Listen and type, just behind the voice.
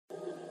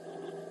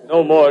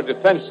No more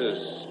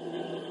defenses.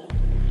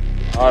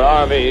 Our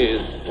army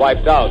is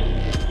wiped out.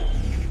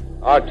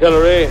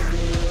 Artillery,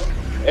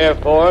 Air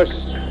Force,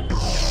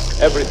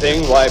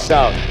 everything wiped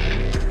out.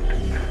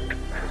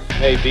 This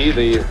may be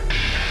the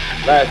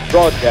last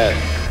broadcast.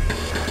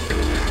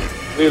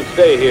 We'll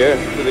stay here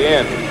to the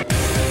end.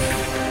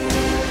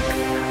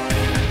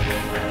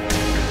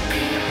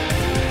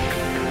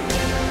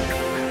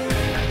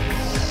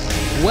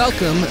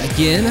 Welcome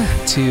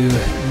again to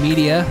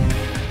Media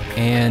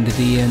and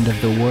the End of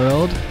the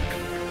World.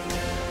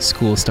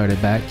 School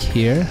started back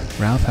here.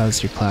 Ralph,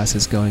 how's your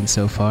classes going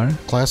so far?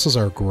 Classes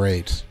are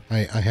great.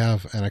 I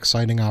have an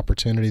exciting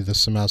opportunity this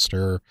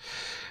semester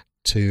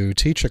to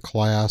teach a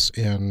class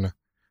in,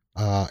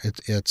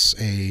 it's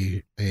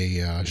a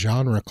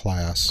genre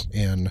class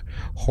in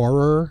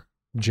horror,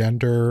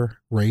 gender,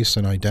 race,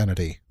 and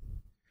identity.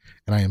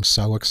 And I am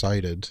so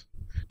excited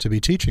to be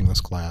teaching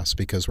this class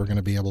because we're going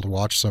to be able to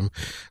watch some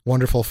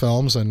wonderful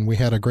films. And we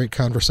had a great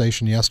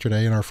conversation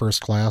yesterday in our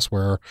first class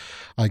where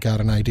I got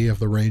an idea of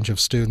the range of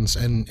students.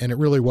 And it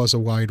really was a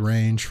wide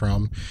range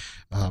from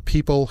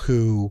people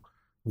who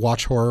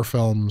watch horror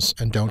films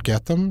and don't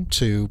get them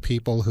to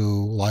people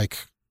who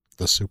like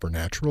the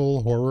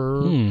supernatural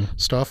horror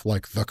stuff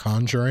like The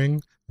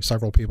Conjuring.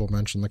 Several people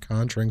mentioned The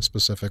Conjuring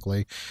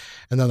specifically.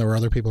 And then there were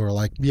other people who were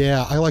like,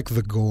 yeah, I like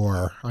the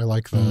gore. I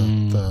like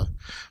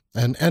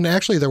And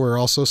actually, there were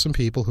also some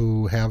people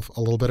who have a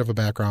little bit of a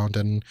background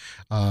in,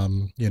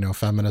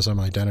 feminism,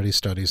 identity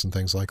studies, and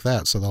things like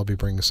that. So they'll be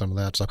bringing some of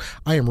that. So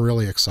I am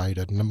really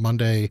excited. And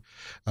Monday,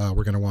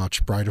 we're going to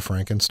watch Bride of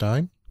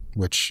Frankenstein,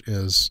 which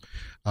is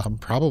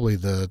probably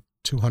the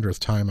 200th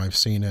time I've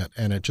seen it,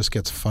 and it just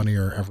gets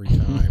funnier every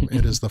time.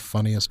 It is the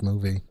funniest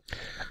movie.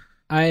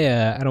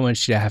 I don't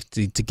want you to have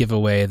to give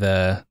away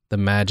the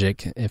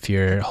magic if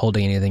you're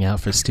holding anything out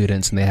for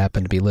students and they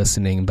happen to be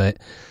listening, but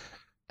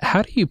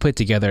how do you put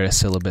together a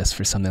syllabus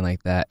for something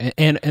like that?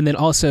 And then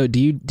also, do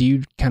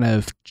you kind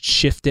of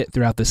shift it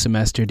throughout the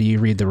semester? Do you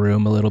read the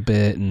room a little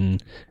bit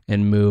and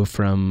move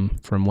from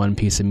one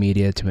piece of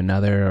media to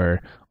another,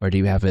 or do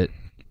you have it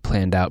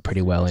planned out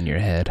pretty well in your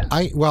head?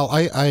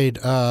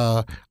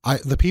 The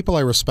people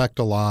I respect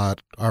a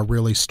lot are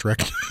really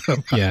strict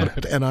about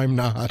it, and I'm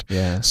not.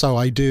 Yeah. So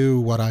I do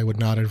what I would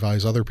not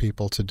advise other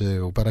people to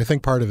do. But I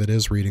think part of it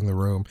is reading the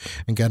room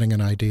and getting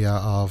an idea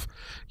of,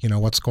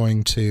 what's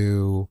going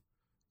to.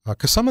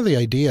 Because some of the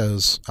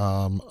ideas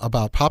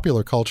about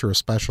popular culture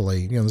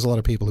especially, there's a lot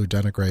of people who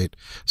denigrate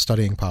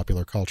studying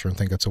popular culture and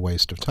think it's a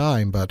waste of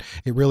time, but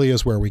it really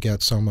is where we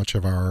get so much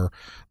of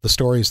the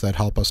stories that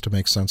help us to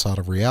make sense out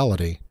of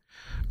reality.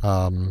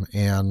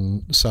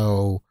 And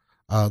so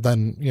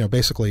then,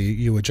 basically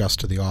you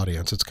adjust to the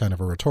audience. It's kind of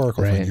a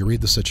rhetorical thing. You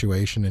read the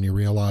situation and you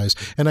realize,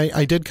 and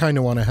I did kind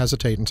of want to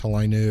hesitate until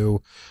I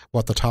knew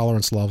what the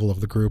tolerance level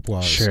of the group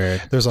was. Sure.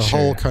 There's a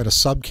whole kind of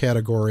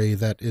subcategory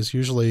that is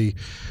usually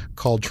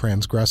called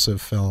transgressive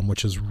film,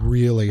 which is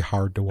really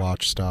hard to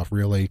watch stuff,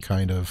 really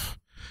kind of,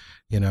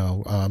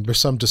 there's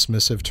some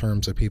dismissive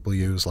terms that people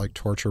use like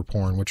torture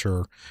porn, which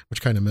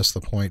kind of miss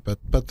the point,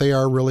 but they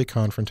are really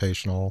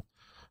confrontational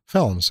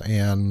films.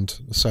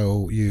 And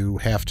so you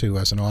have to,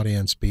 as an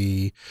audience,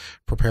 be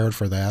prepared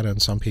for that.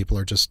 And some people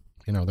are just,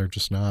 they're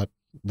just not,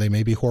 they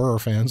may be horror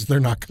fans. They're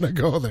not going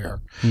to go there.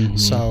 Mm-hmm.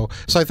 So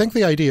I think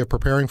the idea of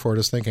preparing for it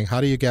is thinking,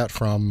 how do you get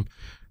from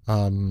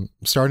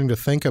starting to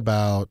think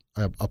about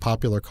a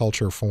popular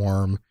culture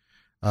form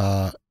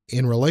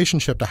in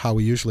relationship to how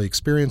we usually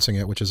experiencing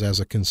it, which is as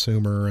a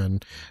consumer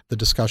and the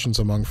discussions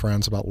among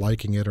friends about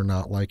liking it or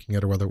not liking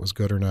it or whether it was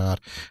good or not,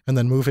 and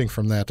then moving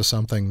from that to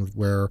something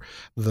where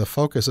the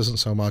focus isn't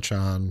so much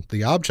on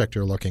the object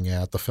you're looking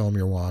at, the film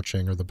you're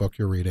watching or the book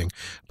you're reading,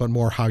 but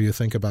more how you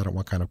think about it,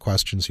 what kind of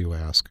questions you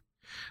ask.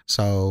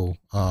 So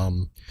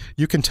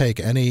you can take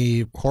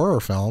any horror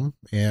film,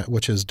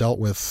 which has dealt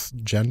with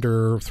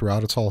gender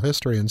throughout its whole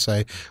history, and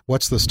say,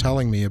 what's this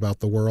telling me about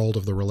the world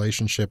of the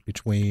relationship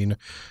between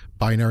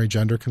binary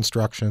gender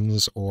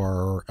constructions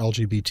or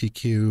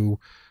LGBTQ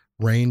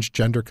range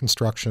gender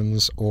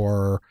constructions,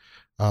 or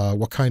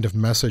what kind of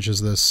message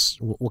is this?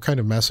 What kind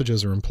of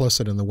messages are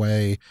implicit in the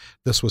way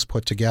this was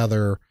put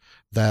together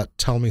that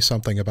tell me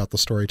something about the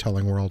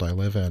storytelling world I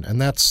live in? And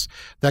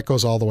that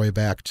goes all the way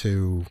back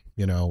to,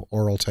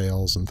 oral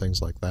tales and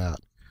things like that.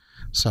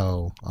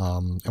 So,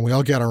 and we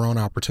all get our own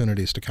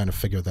opportunities to kind of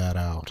figure that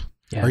out.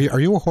 Yeah. Are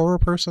you a horror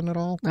person at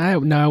all?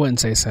 No, I wouldn't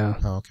say so.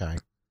 Oh, okay.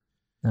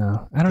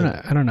 No, I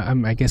don't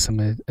know. I guess I'm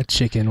a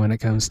chicken when it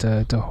comes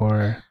to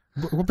horror.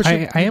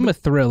 I am a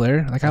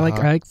thriller. Like I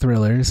like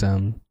thrillers.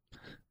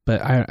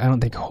 But I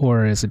don't think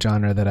horror is a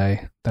genre that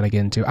I get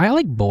into. I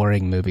like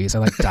boring movies. I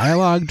like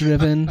dialogue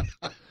driven.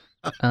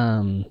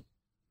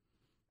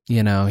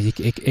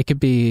 It could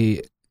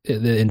be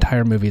the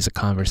entire movie is a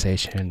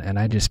conversation, and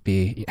I'd just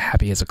be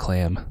happy as a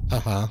clam.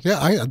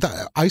 Yeah,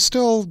 I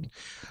still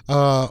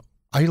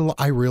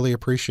I really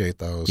appreciate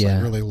those. Yeah.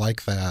 I really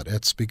like that.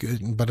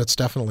 But it's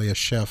definitely a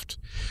shift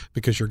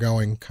because you're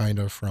going kind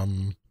of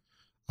from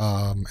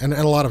and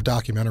a lot of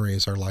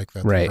documentaries are like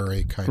that. Right. They're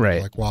very kind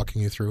of like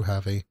walking you through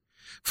heavy.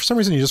 For some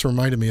reason, you just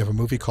reminded me of a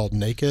movie called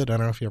Naked. I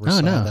don't know if you ever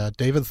saw that.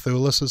 David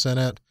Thewlis is in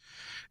it.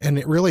 And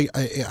it really,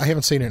 I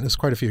haven't seen it. It's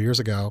quite a few years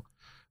ago.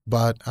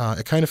 But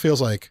it kind of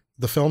feels like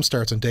the film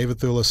starts and David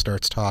Thewlis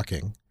starts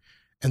talking.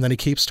 And then he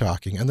keeps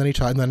talking. And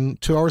then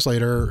 2 hours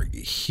later,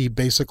 he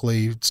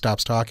basically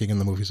stops talking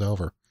and the movie's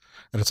over.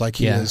 And it's like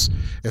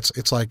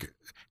it's like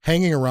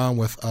hanging around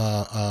with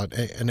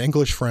an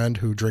English friend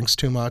who drinks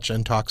too much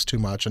and talks too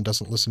much and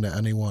doesn't listen to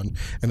anyone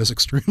and is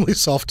extremely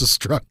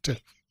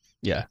self-destructive.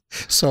 Yeah.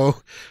 So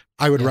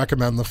I would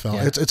recommend the film.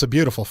 Yeah. It's a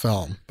beautiful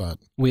film, but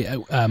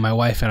my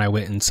wife and I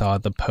went and saw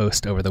The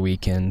Post over the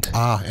weekend.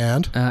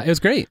 And it was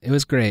great. It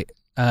was great.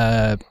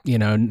 No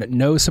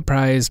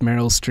surprise,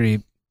 Meryl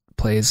Streep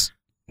plays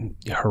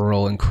her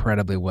role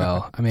incredibly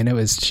well. I mean,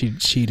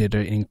 she did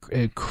an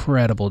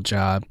incredible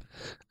job.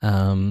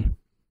 Tom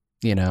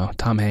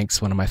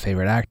Hanks, one of my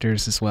favorite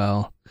actors as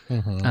well.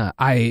 Mm-hmm.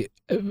 I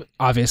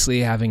obviously,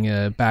 having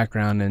a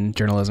background in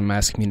journalism,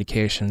 mass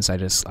communications,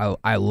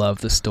 I love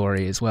the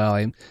story as well.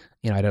 I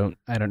don't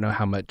know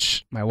how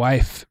much my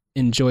wife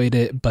enjoyed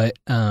it, but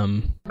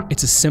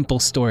it's a simple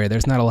story.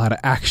 There's not a lot of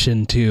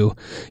action to,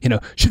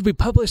 should we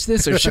publish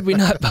this or should we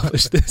not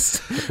publish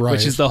this? Right.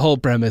 Which is the whole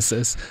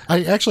premises.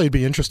 It'd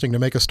be interesting to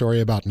make a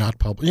story about not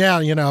publish. Yeah,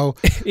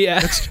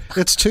 yeah.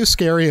 It's too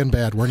scary and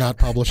bad. We're not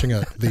publishing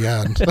it. The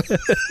end.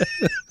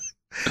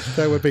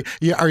 That would be.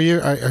 Yeah.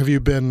 Have you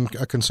been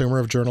a consumer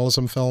of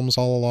journalism films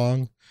all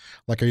along?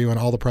 Like, are you an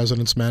All the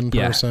President's Men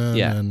person?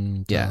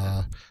 And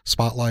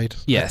Spotlight?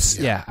 Yes.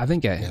 Yeah. I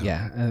think. That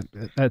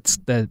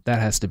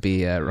has to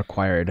be a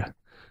required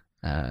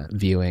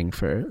viewing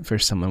for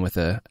someone with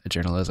a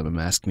journalism and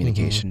mass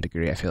communication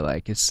degree. I feel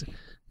like it's,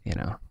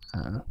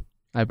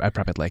 I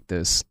probably like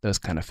those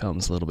kind of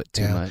films a little bit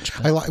too much.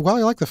 I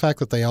like the fact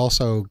that they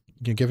also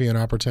give you an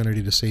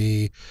opportunity to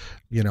see,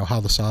 how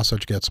the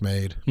sausage gets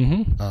made,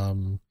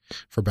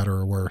 for better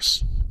or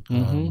worse.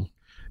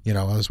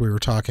 As we were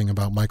talking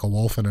about Michael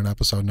Wolff in an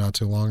episode not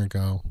too long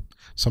ago,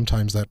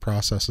 sometimes that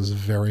process is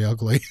very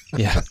ugly.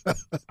 Yeah.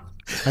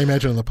 I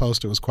imagine in The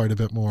Post it was quite a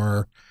bit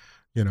more,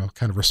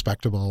 kind of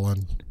respectable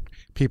and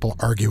people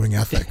arguing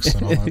ethics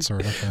and all that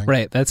sort of thing.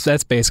 Right.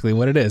 That's basically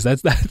what it is.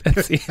 That's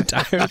the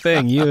entire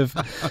thing.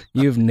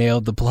 You've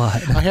nailed the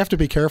plot. I have to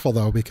be careful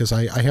though, because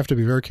I have to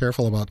be very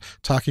careful about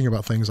talking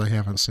about things I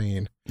haven't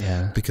seen.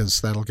 Yeah.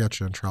 Because that'll get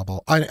you in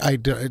trouble. And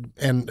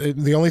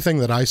the only thing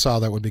that I saw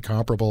that would be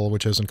comparable,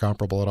 which isn't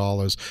comparable at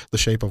all, is The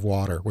Shape of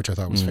Water, which I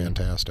thought was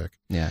fantastic.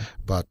 Yeah.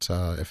 But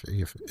if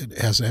it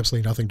has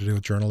absolutely nothing to do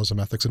with journalism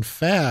ethics. In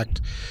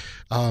fact,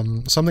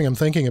 something I'm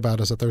thinking about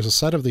is that there's a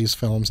set of these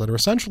films that are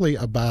essentially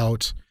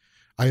about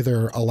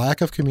either a lack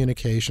of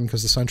communication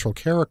because the central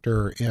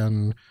character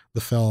in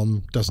the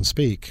film doesn't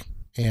speak.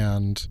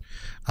 And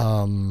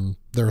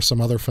there are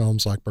some other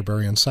films like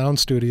Barbarian Sound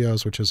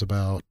Studios, which is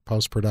about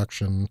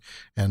post-production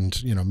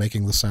and,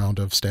 making the sound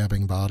of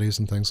stabbing bodies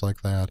and things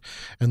like that.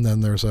 And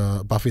then there's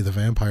a Buffy the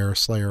Vampire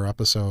Slayer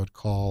episode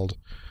called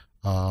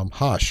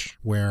Hush,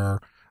 where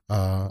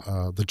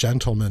the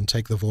gentlemen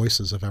take the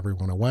voices of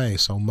everyone away.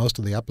 So most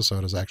of the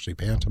episode is actually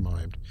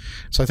pantomimed.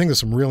 So I think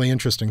there's some really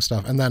interesting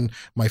stuff. And then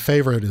my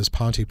favorite is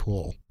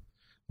Pontypool,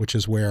 which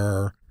is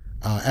where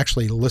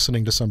actually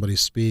listening to somebody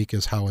speak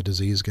is how a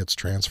disease gets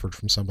transferred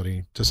from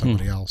somebody to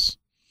somebody else,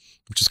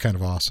 which is kind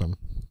of awesome.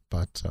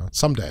 But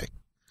someday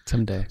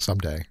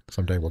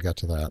we'll get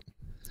to that.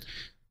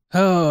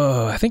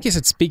 Oh, I think you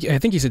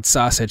said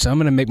sausage. So I'm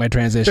going to make my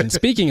transition.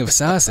 Speaking of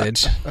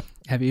sausage,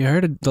 have you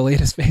heard of the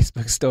latest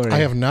Facebook story? I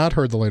have not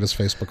heard the latest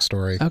Facebook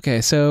story. Okay,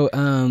 so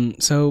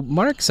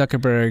Mark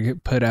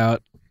Zuckerberg put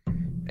out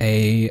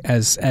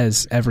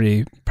as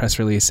every press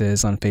release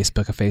is on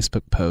Facebook, a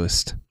Facebook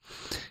post.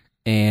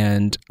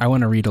 And I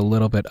want to read a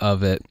little bit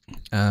of it,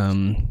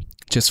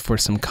 just for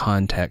some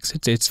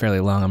context. It's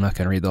fairly long. I'm not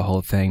going to read the whole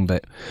thing,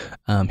 but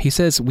he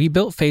says, "We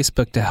built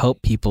Facebook to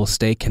help people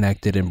stay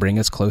connected and bring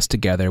us close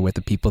together with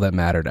the people that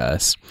matter to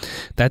us.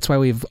 That's why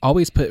we've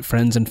always put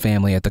friends and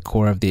family at the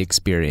core of the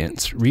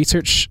experience.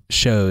 Research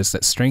shows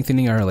that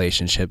strengthening our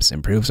relationships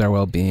improves our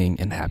well-being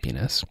and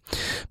happiness.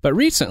 But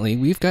recently,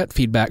 we've got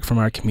feedback from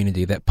our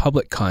community that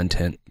public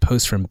content,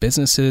 posts from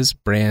businesses,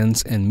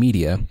 brands, and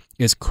media,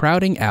 is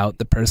crowding out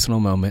the personal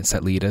moments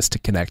that lead us to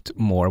connect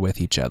more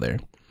with each other."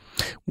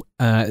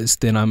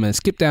 Then I'm going to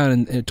skip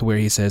down to where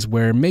he says,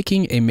 "We're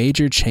making a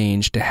major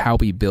change to how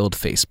we build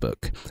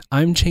Facebook.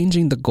 I'm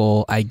changing the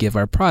goal I give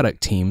our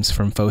product teams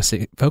from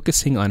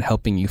focusing on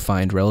helping you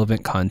find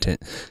relevant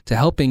content to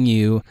helping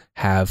you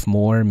have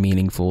more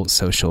meaningful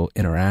social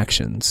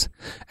interactions.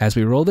 As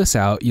we roll this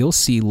out, you'll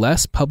see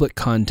less public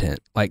content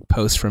like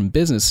posts from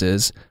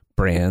businesses,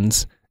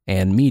 brands,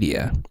 and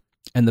media.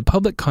 And the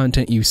public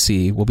content you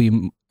see will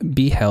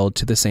be held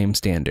to the same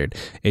standard.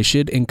 It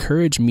should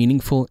encourage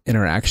meaningful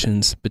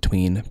interactions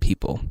between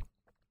people."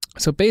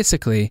 So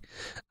basically,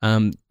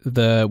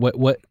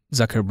 what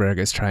Zuckerberg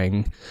is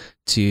trying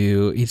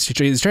to he's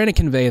trying to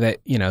convey that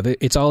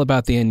it's all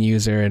about the end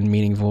user and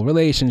meaningful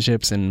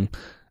relationships and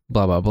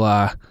blah blah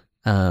blah.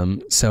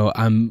 So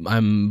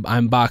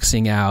I'm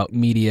boxing out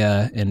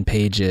media and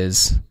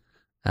pages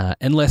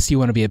Unless you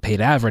want to be a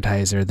paid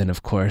advertiser, then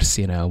of course,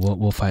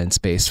 we'll find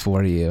space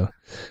for you.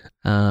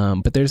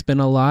 But there's been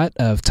a lot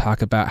of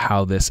talk about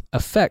how this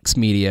affects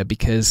media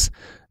because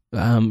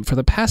for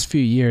the past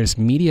few years,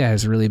 media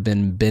has really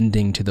been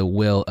bending to the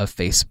will of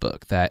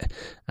Facebook. That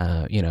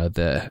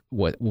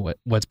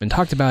what's been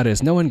talked about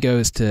is no one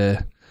goes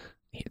to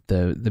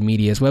the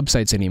media's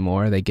websites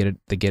anymore. They get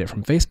it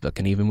from Facebook.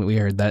 And even we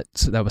heard that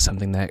was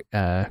something that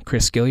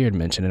Chris Gilliard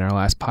mentioned in our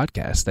last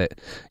podcast,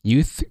 that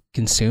youth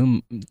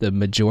consume the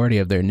majority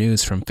of their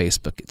news from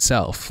Facebook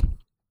itself.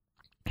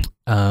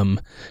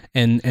 And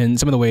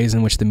some of the ways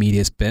in which the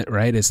media is bent,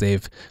 right, is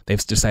they've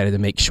decided to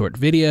make short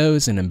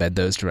videos and embed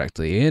those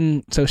directly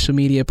in social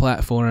media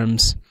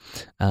platforms.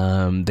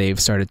 They've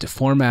started to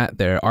format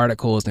their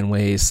articles in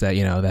ways that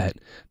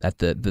that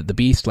the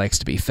beast likes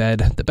to be fed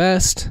the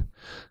best.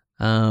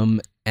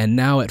 And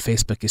now what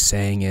Facebook is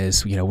saying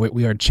is,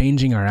 we are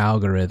changing our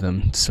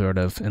algorithm, sort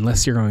of,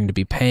 unless you're going to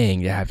be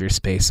paying to have your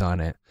space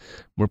on it,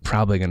 we're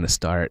probably going to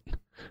start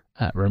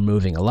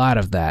removing a lot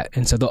of that.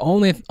 And so the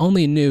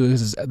only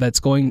news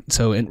that's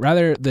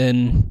rather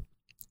than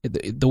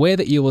the way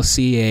that you will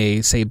see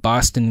a, say,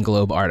 Boston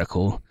Globe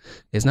article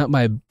is not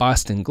by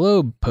Boston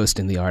Globe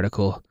posting the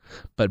article,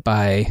 but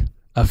by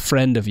a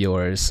friend of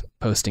yours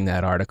posting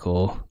that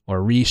article or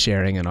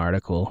resharing an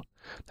article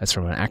that's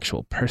from an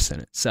actual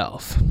person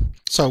itself.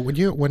 So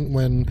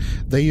when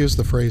they use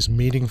the phrase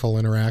meaningful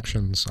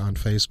interactions on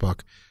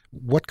Facebook,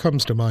 what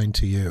comes to mind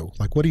to you?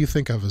 Like, what do you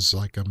think of as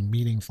like a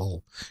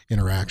meaningful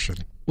interaction?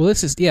 Well,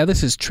 this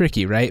is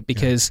tricky, right?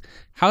 Because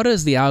how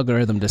does the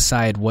algorithm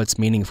decide what's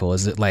meaningful?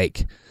 Is it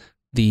like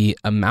the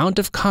amount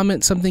of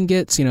comments something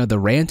gets, the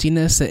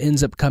rantiness that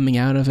ends up coming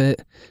out of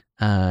it?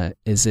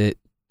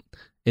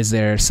 Is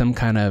there some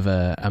kind of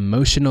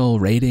emotional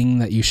rating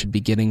that you should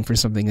be getting for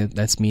something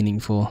that's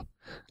meaningful?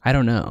 I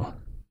don't know.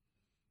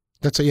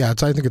 I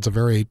think it's a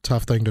very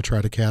tough thing to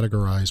try to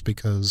categorize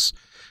because,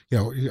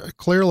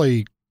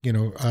 clearly,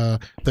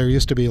 there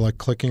used to be like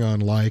clicking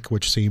on like,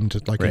 which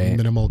seemed like a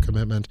minimal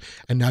commitment,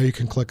 and now you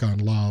can click on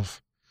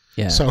love.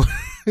 Yeah. So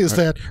is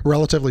that,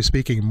 relatively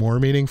speaking, more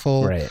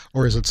meaningful,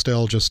 or is it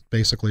still just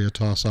basically a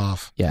toss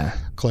off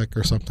click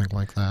or something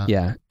like that?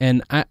 Yeah.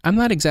 And I'm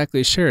not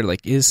exactly sure.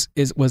 Like, was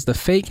the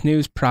fake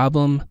news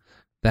problem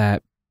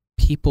that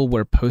people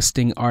were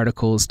posting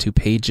articles to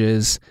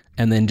pages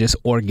and then just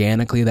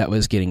organically that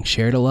was getting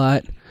shared a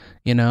lot?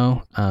 I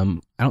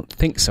don't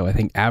think so. I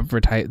think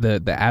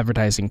the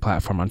advertising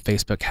platform on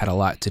Facebook had a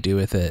lot to do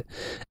with it.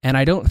 And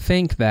I don't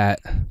think that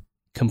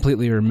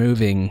completely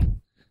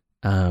removing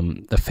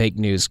the fake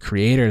news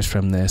creators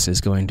from this is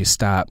going to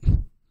stop,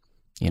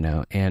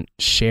 Aunt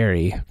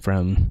Sherry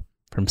from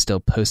still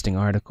posting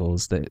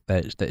articles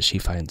that she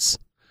finds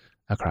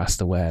across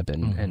the web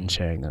and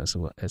sharing those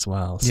as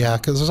well. So. Yeah,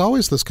 because there's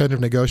always this kind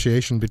of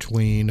negotiation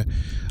between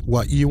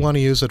what you want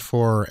to use it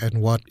for and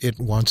what it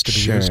wants to be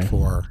used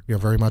for.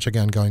 Very much,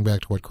 again, going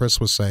back to what Chris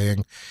was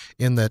saying,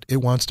 in that it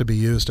wants to be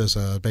used as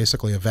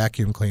basically a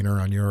vacuum cleaner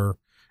on your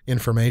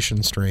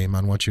information stream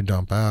on what you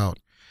dump out.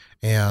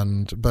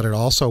 But it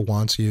also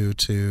wants you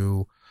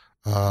to,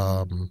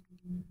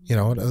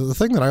 the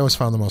thing that I always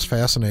found the most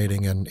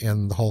fascinating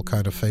in the whole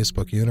kind of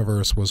Facebook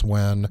universe was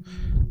when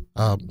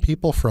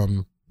people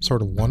from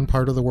sort of one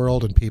part of the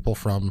world and people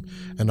from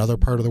another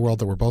part of the world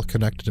that were both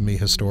connected to me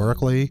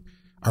historically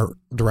are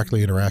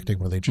directly interacting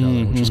with each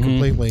other, which is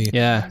completely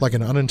like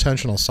an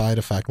unintentional side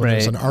effect. When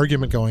there's an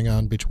argument going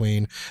on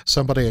between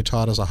somebody I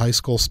taught as a high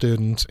school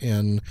student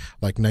in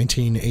like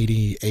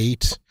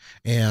 1988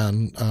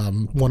 and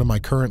one of my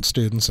current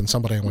students and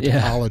somebody I went to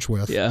college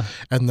with,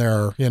 and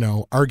they're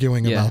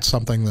arguing about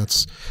something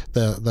that's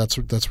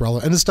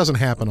relevant. And this doesn't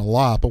happen a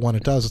lot, but when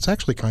it does, it's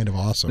actually kind of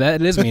awesome.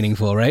 That is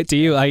meaningful, right? To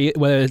you,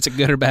 whether it's a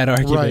good or bad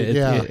argument,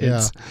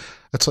 right?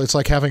 It's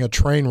like having a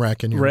train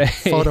wreck in your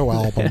photo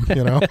album,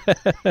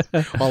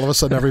 All of a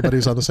sudden,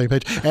 everybody's on the same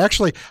page.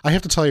 Actually, I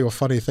have to tell you a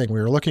funny thing. We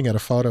were looking at a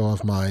photo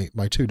of my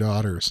two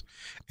daughters,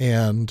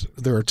 and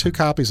there are two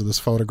copies of this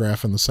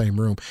photograph in the same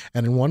room.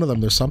 And in one of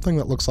them, there's something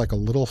that looks like a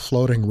little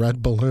floating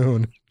red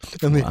balloon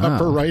in the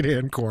upper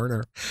right-hand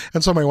corner.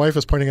 And so my wife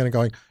is pointing at it and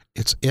going,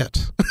 "It's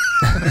it."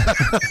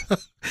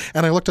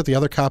 And I looked at the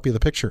other copy of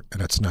the picture,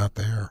 and it's not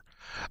there.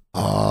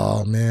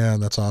 Oh, man,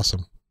 that's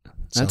awesome.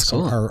 That's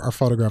cool. So our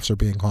photographs are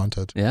being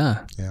haunted.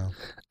 Yeah.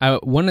 I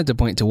wanted to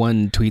point to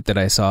one tweet that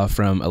I saw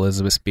from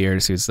Elizabeth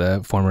Spears, who's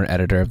the former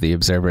editor of The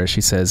Observer.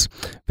 She says,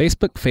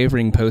 Facebook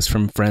favoring posts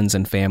from friends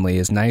and family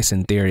is nice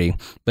in theory,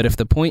 but if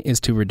the point is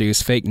to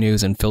reduce fake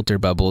news and filter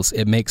bubbles,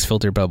 it makes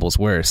filter bubbles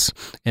worse.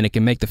 And it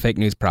can make the fake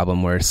news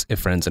problem worse if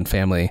friends and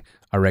family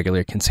are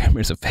regular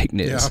consumers of fake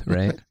news,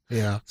 right?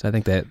 Yeah. So I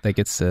think that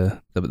gets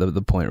the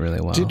point really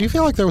well. Do you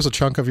feel like there was a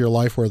chunk of your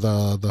life where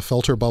the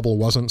filter bubble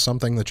wasn't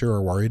something that you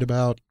were worried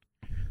about?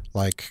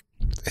 Like,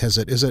 is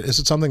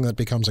it something that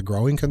becomes a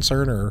growing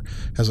concern, or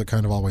has it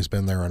kind of always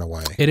been there in a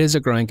way? It is a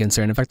growing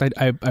concern. In fact,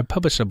 I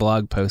published a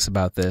blog post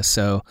about this.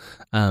 So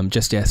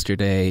just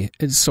yesterday,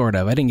 it's sort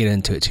of, I didn't get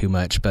into it too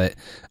much, but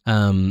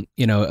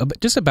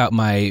just about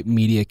my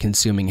media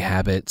consuming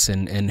habits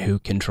and who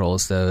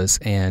controls those.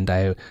 And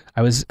I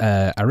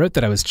wrote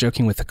that I was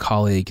joking with a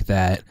colleague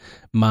that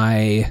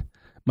my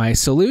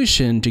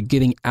solution to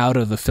getting out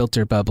of the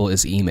filter bubble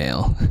is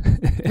email.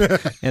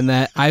 And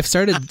that I've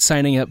started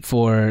signing up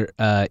for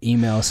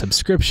email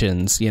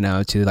subscriptions,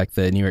 to like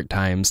the New York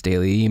Times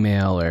Daily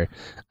Email or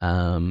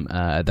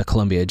the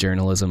Columbia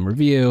Journalism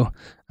Review.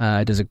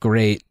 It does a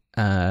great,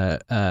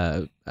 it's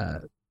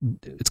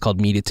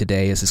called Media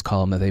Today, is this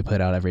column that they put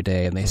out every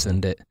day, and they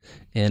send it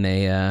in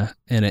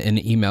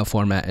an email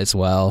format as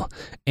well.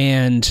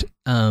 And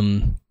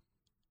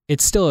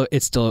it's still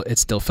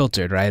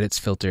filtered, right? It's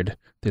filtered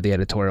through the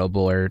editorial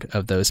board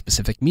of those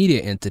specific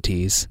media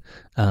entities.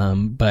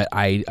 But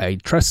I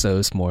trust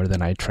those more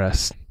than I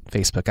trust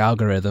Facebook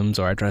algorithms,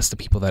 or I trust the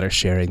people that are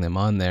sharing them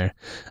on there.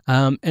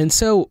 And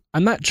so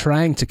I'm not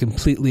trying to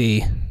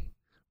completely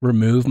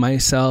remove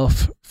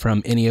myself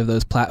from any of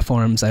those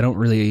platforms. I don't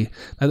really,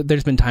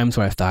 there's been times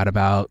where I've thought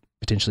about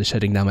potentially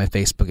shutting down my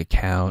Facebook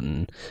account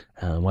and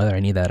whether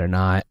I need that or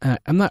not.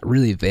 I'm not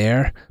really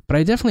there, but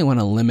I definitely want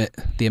to limit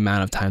the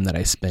amount of time that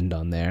I spend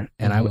on there.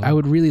 And I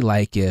would really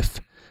like if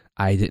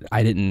I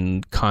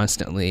didn't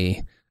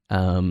constantly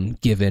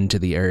give in to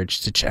the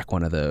urge to check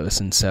one of those.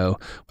 And so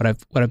what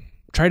I've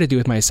tried to do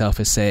with myself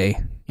is say,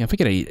 if I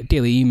get a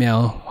daily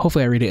email,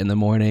 hopefully I read it in the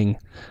morning.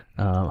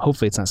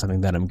 Hopefully it's not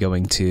something that I'm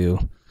going to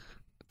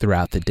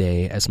throughout the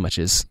day as much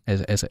as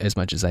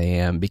I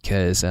am,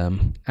 because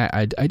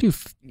I do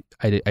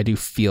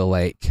feel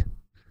like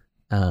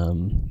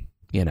there's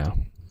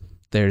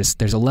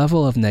a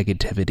level of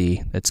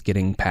negativity that's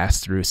getting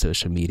passed through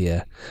social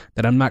media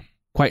that I'm not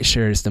quite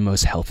sure is the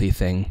most healthy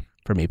thing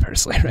for me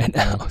personally right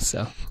now.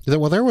 So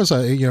well, there was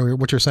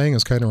what you're saying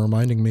is kind of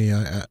reminding me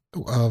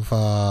of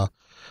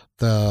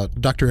the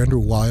Dr. Andrew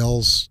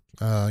Wiles,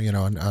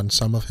 on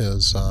some of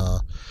his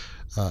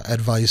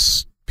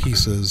advice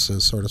pieces,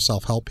 as sort of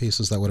self-help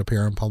pieces that would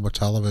appear on public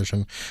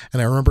television.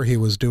 And I remember he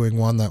was doing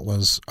one that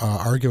was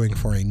arguing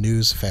for a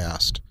news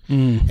fast.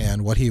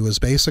 And what he was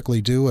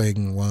basically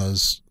doing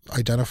was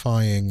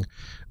identifying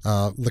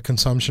the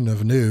consumption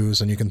of news,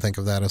 and you can think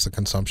of that as the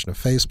consumption of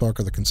Facebook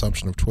or the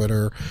consumption of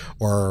Twitter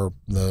or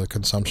the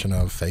consumption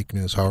of fake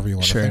news, however you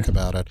want to think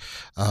about it,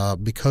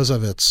 because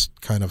of its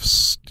kind of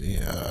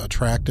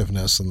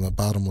attractiveness and the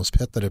bottomless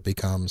pit that it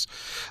becomes,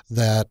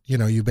 that,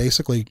 you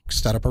basically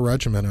set up a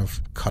regimen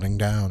of cutting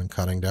down and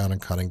cutting down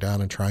and cutting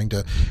down and trying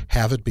to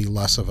have it be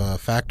less of a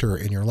factor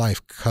in your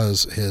life,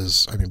 because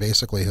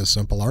basically his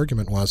simple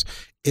argument was,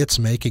 it's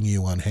making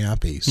you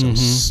unhappy, so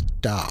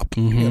stop,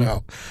 Yeah.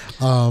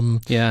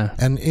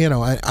 And,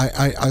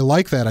 I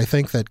like that. I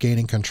think that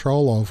gaining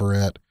control over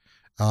it,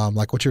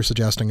 like what you're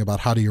suggesting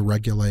about how do you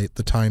regulate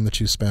the time that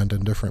you spend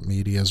in different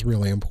media, is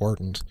really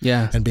important.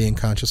 Yeah. And being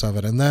conscious of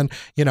it. And then,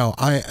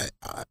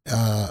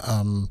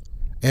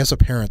 as a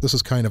parent, this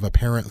is kind of a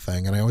parent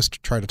thing, and I always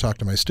try to talk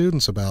to my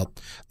students about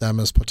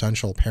them as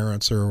potential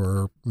parents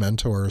or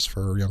mentors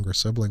for younger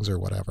siblings or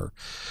whatever,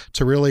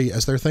 to really,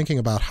 as they're thinking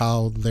about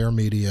how their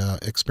media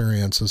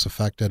experience is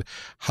affected,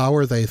 how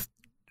are they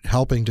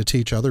helping to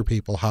teach other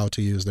people how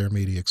to use their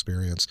media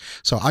experience.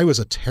 So I was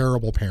a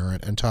terrible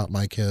parent and taught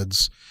my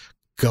kids,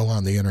 go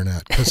on the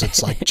internet because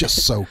it's like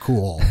just so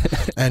cool,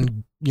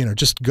 and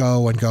just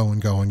go and go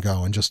and go and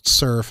go and just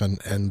surf,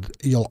 and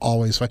you'll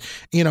always find,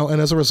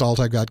 and as a result,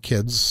 I got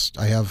kids.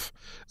 I have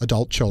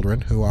adult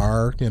children who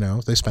are,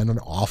 they spend an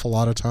awful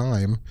lot of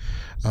time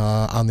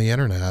on the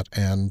internet,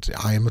 and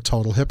I am a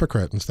total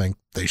hypocrite and think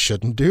they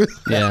shouldn't do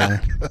that. Yeah.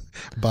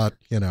 But,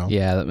 Yeah,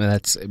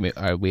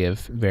 we have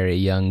very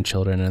young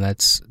children, and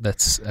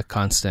that's a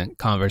constant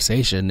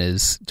conversation,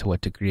 is to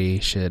what degree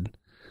should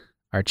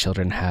our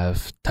children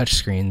have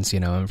touchscreens,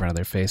 in front of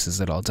their faces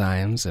at all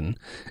times. And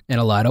in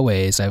a lot of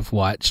ways, I've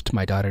watched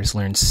my daughters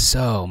learn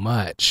so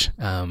much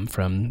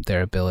from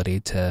their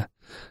ability to,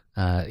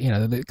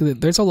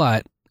 there's a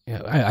lot.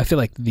 I feel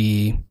like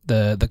the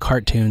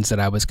cartoons that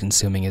I was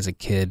consuming as a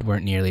kid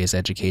weren't nearly as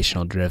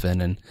educational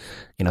driven, and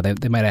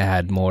they might have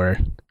had more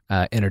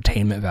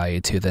entertainment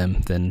value to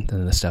them than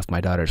the stuff my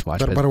daughters watch.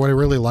 But what I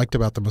really liked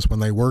about them is when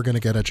they were going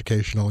to get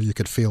educational, you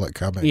could feel it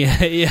coming.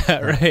 Yeah,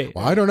 right.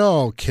 Well, I don't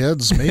know,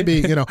 kids,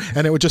 maybe,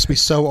 and it would just be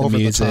so over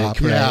music, the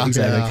top. Right, yeah,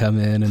 exactly. Come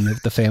in and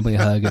the family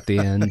hug at the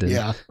end. And,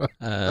 yeah.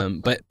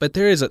 But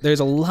there's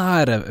a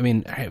lot of,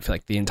 I feel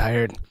like the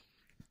entire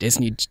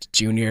Disney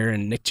Junior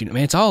and Nick Jr.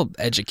 It's all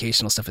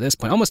educational stuff at this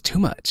point, almost too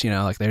much,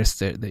 like there's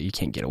that you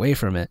can't get away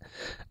from it.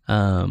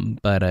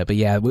 But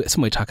yeah,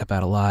 something we talk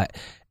about a lot.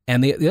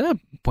 And the other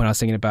point I was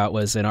thinking about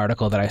was an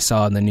article that I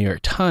saw in the New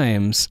York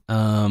Times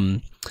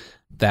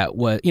that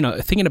was,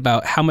 thinking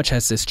about how much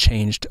has this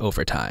changed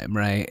over time,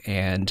 right?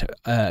 And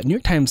New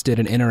York Times did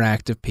an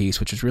interactive piece,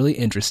 which was really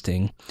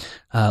interesting,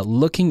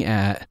 looking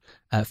at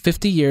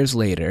 50 years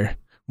later,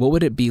 what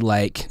would it be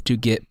like to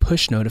get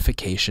push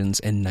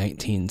notifications in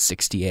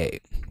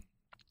 1968?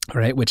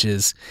 right? Which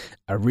is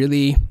a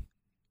really,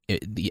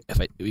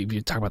 if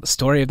you talk about the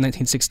story of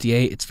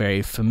 1968, it's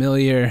very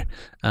familiar.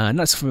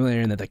 Not so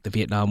familiar in that like the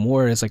Vietnam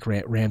War is like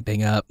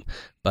ramping up,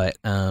 but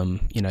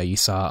you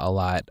saw a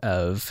lot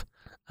of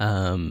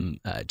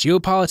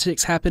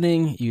geopolitics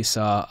happening. You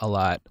saw a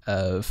lot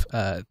of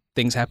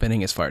things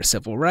happening as far as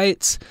civil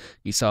rights.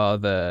 You saw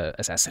the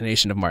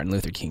assassination of Martin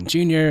Luther King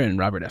Jr. and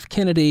Robert F.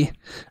 Kennedy.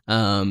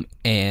 And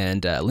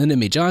Lyndon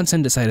B.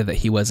 Johnson decided that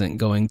he wasn't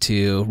going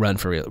to run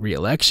for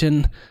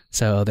re-election.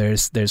 So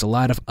there's a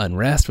lot of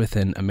unrest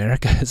within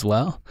America as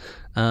well.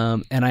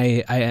 And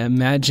I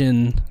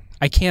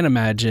can't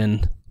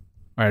imagine,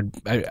 or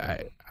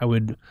I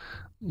would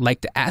like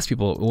to ask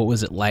people, what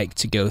was it like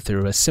to go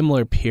through a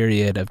similar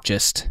period of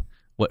just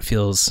what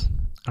feels,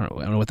 I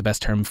don't know what the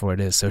best term for it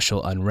is,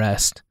 social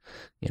unrest,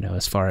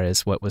 as far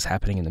as what was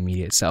happening in the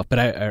media itself. But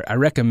I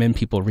recommend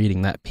people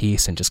reading that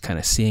piece and just kind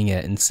of seeing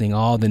it and seeing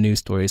all the news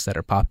stories that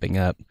are popping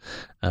up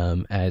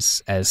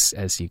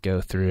as you go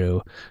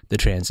through the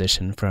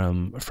transition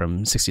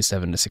from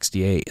 67 to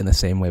 68 in the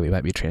same way we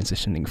might be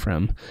transitioning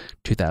from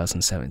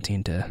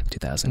 2017 to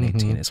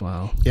 2018 as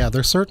well. Yeah,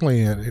 there's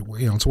certainly,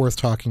 it's worth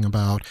talking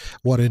about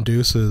what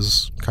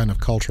induces kind of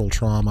cultural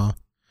trauma.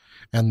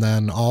 And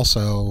then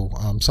also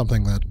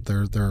something that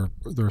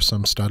there's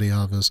some study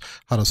of is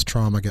how does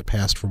trauma get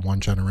passed from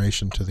one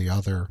generation to the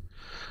other,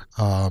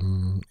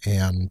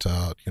 and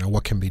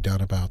what can be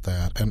done about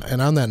that. And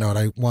on that note,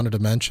 I wanted to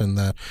mention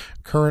that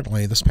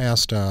currently this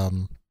past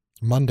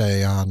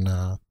Monday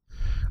on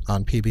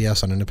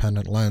PBS on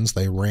Independent Lens,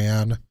 they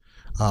ran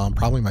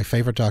probably my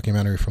favorite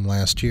documentary from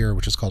last year,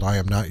 which is called "I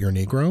Am Not Your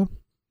Negro."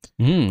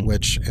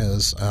 Which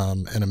is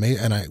an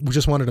amazing, and I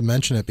just wanted to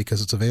mention it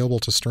because it's available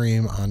to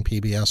stream on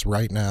PBS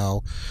right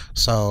now.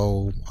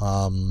 So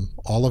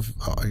all of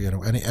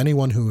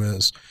anyone who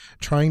is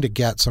trying to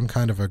get some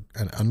kind of an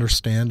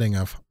understanding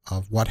of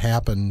what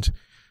happened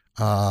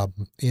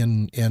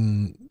in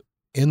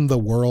the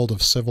world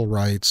of civil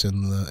rights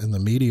in the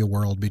media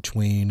world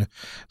between,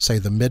 say,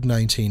 the mid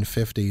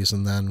 1950s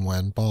and then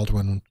when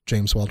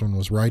James Baldwin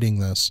was writing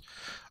this.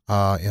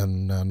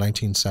 In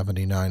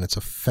 1979. It's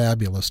a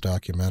fabulous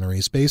documentary.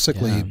 It's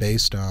basically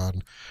based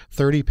on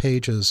 30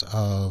 pages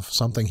of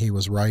something he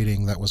was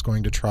writing that was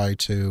going to try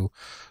to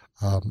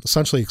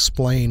essentially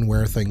explain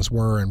where things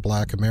were in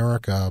Black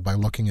America by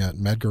looking at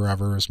Medgar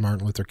Evers,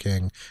 Martin Luther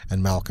King,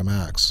 and Malcolm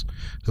X,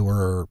 who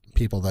were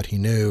people that he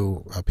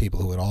knew, people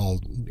who had all,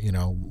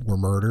 were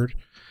murdered.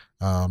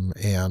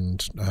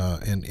 And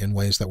in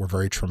ways that were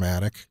very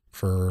traumatic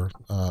for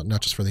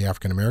not just for the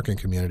African American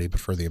community, but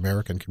for the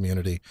American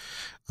community.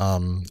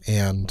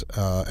 And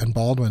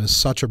Baldwin is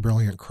such a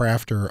brilliant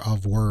crafter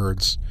of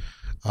words.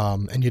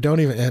 And you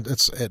don't even.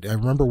 I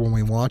remember when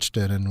we watched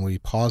it and we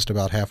paused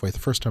about halfway. The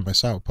first time I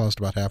saw it, we paused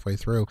about halfway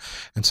through,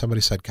 and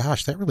somebody said,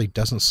 "Gosh, that really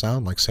doesn't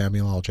sound like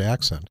Samuel L.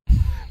 Jackson."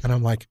 And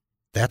I'm like,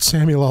 "That's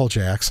Samuel L.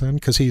 Jackson,"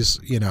 because he's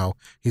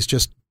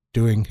just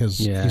doing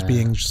he's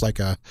being just like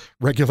a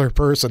regular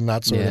person,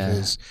 not sort of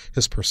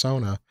his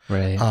persona.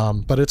 Right.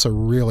 But it's a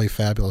really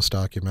fabulous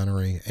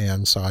documentary,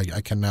 and so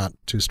I cannot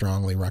too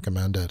strongly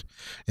recommend it.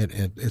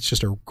 It's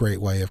just a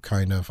great way of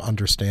kind of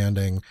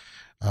understanding.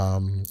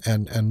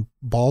 And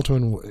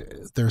Baldwin,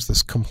 there's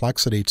this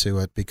complexity to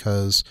it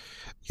because,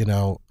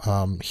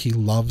 he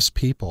loves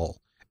people,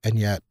 and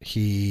yet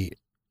he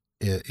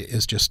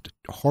is just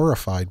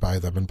horrified by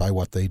them and by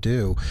what they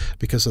do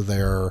because of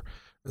their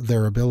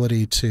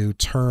ability to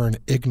turn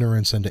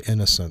ignorance into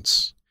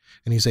innocence.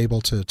 And he's able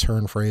to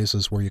turn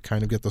phrases where you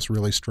kind of get this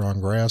really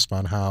strong grasp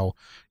on how,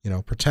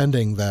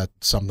 pretending that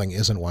something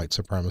isn't white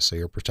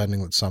supremacy or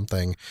pretending that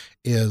something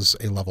is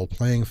a level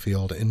playing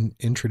field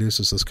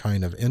introduces this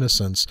kind of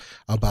innocence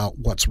about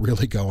what's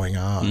really going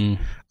on.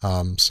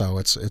 So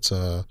it's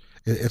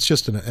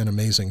just an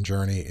amazing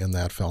journey in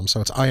that film.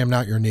 So it's I Am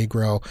Not Your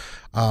Negro,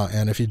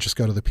 and if you just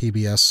go to the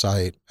PBS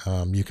site,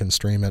 you can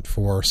stream it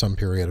for some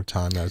period of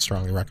time. I'd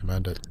strongly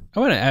recommend it. I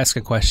want to ask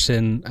a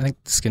question. I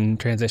think this can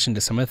transition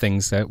to some of the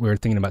things that we were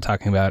thinking about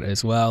talking about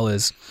as well.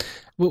 Is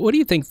what do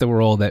you think the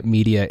role that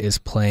media is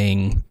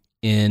playing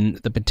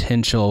in the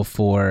potential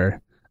for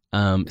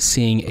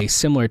seeing a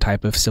similar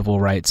type of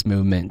civil rights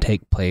movement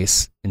take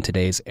place in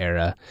today's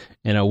era,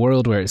 in a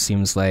world where it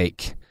seems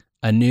like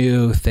a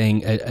new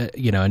thing,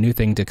 a new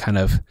thing to kind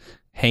of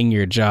hang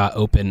your jaw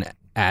open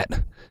at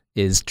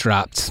is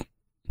dropped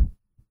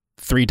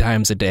 3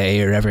 times a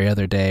day or every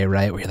other day,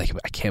 right? Where you're like,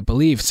 I can't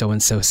believe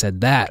so-and-so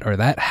said that, or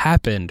that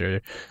happened,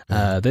 or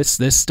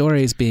this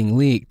story is being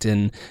leaked.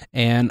 And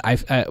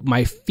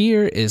my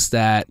fear is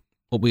that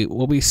what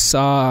we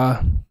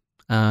saw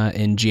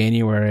in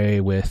January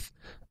with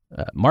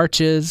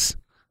marches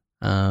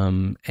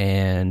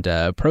and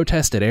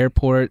protests at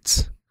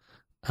airports,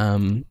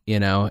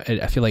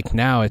 I feel like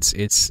now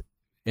it's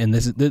and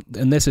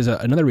this is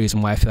another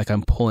reason why I feel like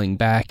I'm pulling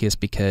back, is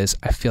because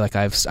I feel like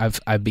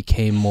I've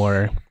became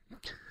more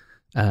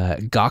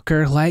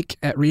Gawker-like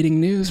at reading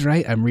news,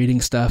 right? I'm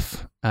reading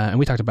stuff, and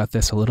we talked about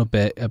this a little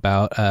bit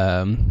about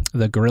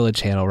the Gorilla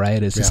Channel,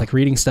 right? It's just like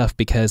reading stuff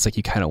because like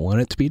you kind of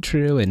want it to be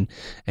true, and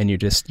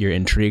you're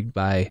intrigued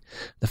by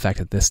the fact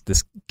that this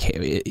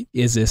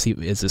is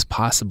this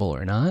possible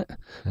or not?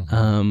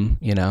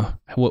 Mm-hmm.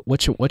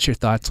 What's your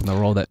thoughts on the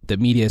role that the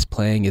media is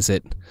playing? Is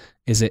it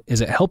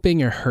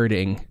helping or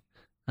hurting?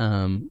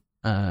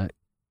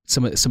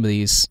 Some of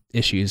these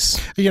issues.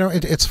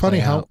 It's funny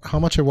how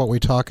much of what we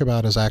talk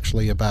about is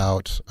actually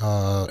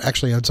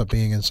ends up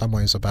being in some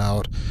ways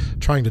about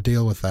trying to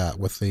deal with that,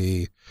 with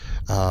the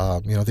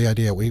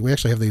idea. We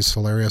actually have these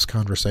hilarious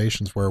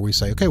conversations where we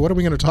say, okay, what are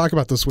we going to talk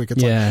about this week?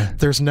 It's like,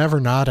 there's never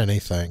not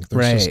anything.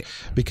 There's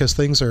just,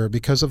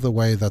 because of the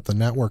way that the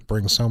network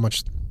brings so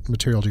much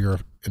material to your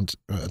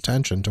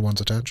attention, to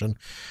one's attention,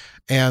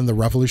 and the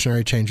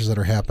revolutionary changes that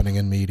are happening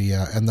in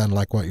media, and then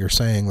like what you're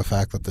saying, the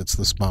fact that it's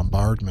this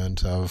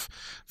bombardment of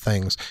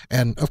things.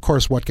 And of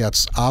course, what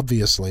gets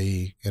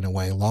obviously, in a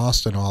way,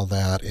 lost in all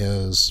that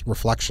is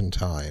reflection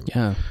time.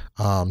 Yeah.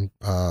 Very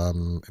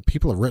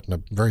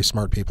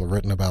smart people have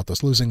written about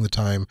this, losing the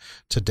time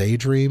to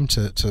daydream,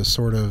 to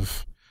sort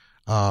of,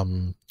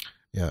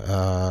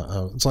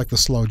 it's like the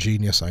slow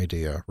genius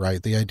idea,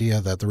 right? The idea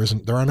that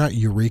there are not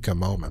eureka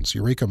moments.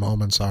 Eureka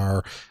moments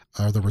are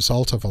the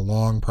result of a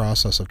long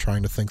process of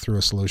trying to think through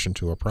a solution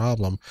to a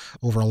problem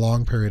over a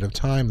long period of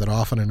time that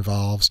often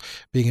involves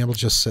being able to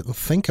just sit and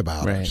think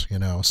about it,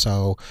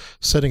 So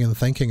sitting and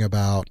thinking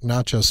about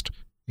not just,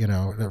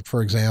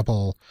 for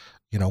example,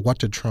 what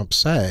did Trump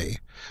say?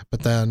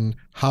 But then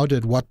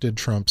what did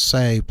Trump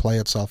say play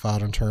itself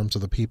out in terms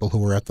of the people who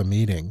were at the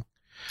meeting?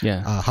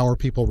 Yeah. How are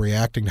people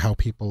reacting to how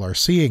people are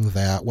seeing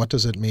that? What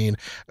does it mean?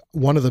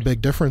 One of the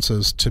big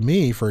differences to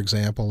me, for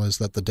example, is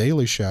that The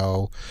Daily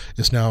Show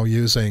is now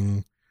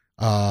using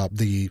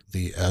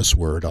the S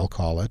word, I'll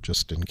call it,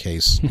 just in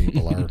case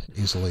people are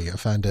easily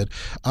offended.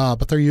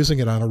 But they're using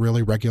it on a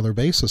really regular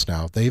basis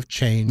now. They've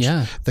changed.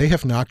 Yeah. They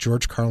have knocked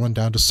George Carlin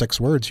down to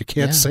 6 words you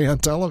can't say on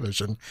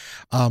television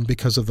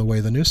because of the way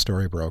the news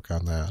story broke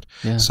on that.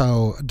 Yeah.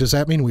 So does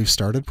that mean we've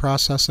started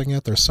processing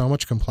it? There's so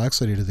much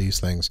complexity to these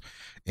things.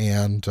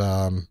 And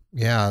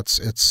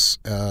it's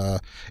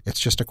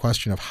just a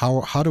question of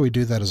how do we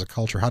do that as a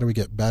culture? How do we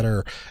get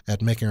better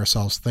at making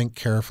ourselves think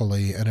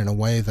carefully and in a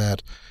way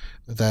that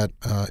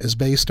is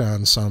based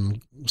on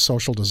some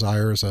social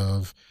desires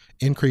of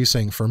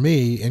increasing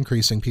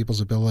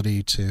people's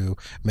ability to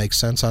make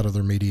sense out of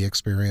their media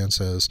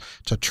experiences,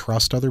 to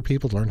trust other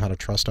people, to learn how to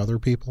trust other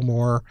people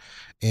more,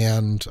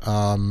 and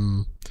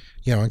and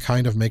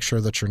kind of make sure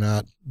that you're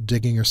not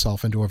digging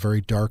yourself into a very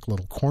dark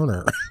little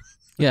corner.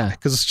 Yeah,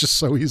 because it's just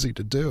so easy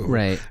to do.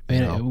 Right.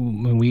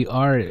 When we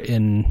are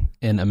in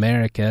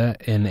America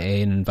in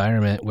an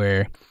environment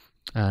where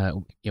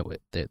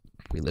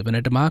we live in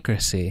a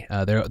democracy,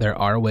 there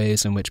are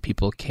ways in which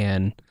people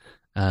can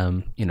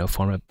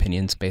form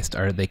opinions based,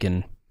 or they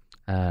can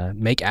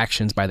make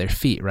actions by their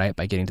feet, right,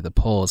 by getting to the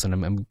polls.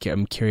 And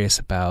I'm curious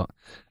about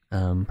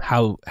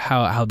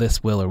how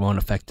this will or won't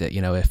affect it.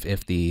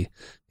 If the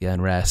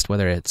unrest,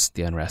 whether it's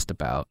the unrest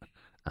about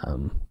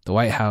the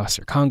White House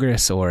or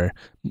Congress or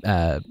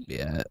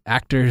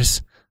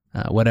actors,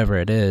 whatever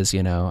it is,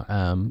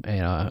 I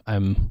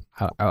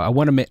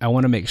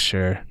want to make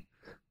sure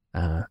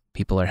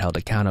people are held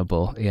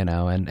accountable,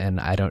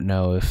 and I don't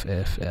know if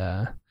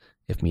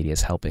media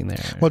is helping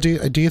there. Well,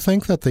 do you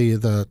think that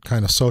the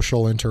kind of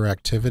social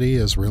interactivity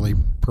is really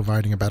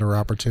providing a better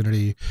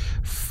opportunity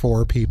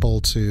for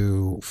people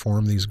to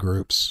form these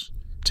groups,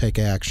 take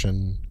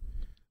action,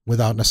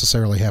 without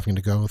necessarily having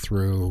to go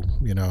through,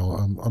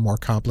 the more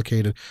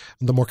complicated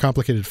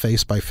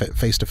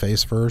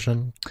face-to-face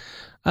version?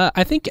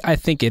 I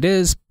think it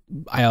is.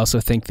 I also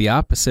think the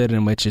opposite,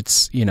 in which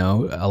it's,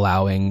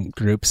 allowing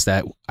groups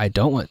that I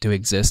don't want to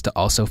exist to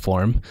also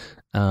form.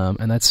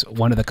 And that's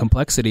one of the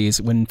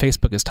complexities when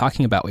Facebook is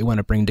talking about we want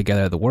to bring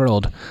together the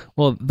world.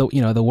 Well,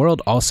 the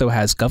world also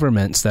has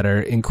governments that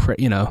are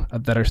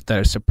that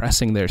are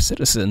suppressing their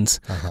citizens.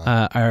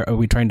 Uh-huh. Are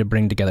we trying to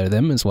bring together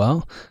them as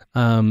well?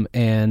 I'm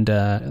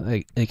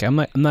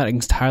not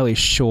entirely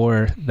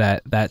sure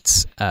that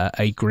that's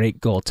a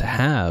great goal to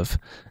have.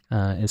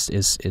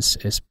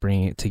 Is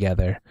bringing it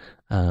together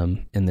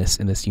in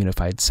this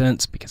unified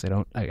sense, because I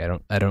don't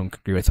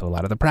agree with a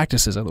lot of the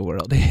practices of the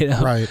world.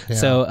 Right. Yeah.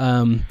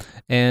 So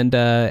and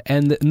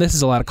this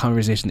is a lot of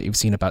conversation that you've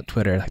seen about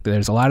Twitter. Like,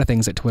 there's a lot of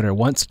things that Twitter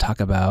wants to talk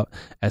about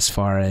as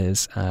far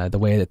as the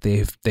way that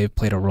they've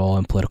played a role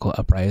in political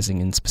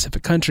uprising in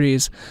specific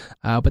countries,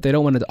 but they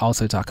don't want to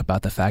also talk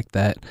about the fact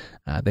that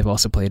they've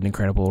also played an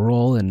incredible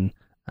role in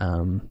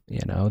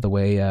the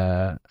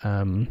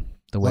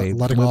way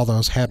letting all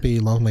those happy,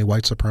 lonely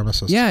white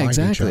supremacists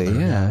find each other.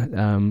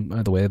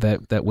 The way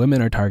that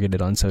women are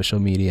targeted on social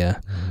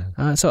media.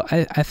 Mm-hmm. So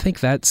I think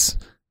that's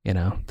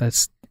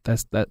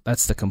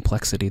the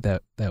complexity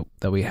that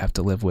we have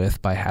to live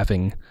with by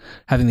having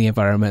the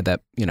environment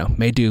that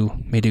may do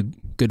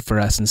good for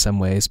us in some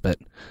ways, but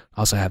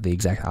also have the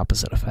exact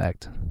opposite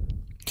effect.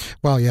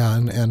 Well, yeah,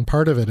 and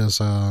part of it is,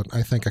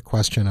 I think, a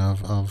question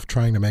of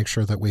trying to make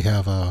sure that we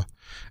have an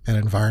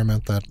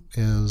environment that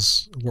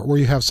is where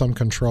you have some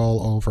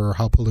control over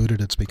how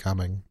polluted it's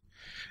becoming.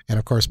 And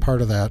of course,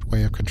 part of that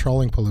way of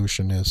controlling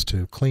pollution is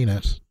to clean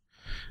it.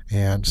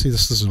 And see,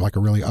 this is like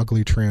a really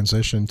ugly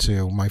transition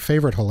to my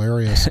favorite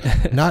hilarious,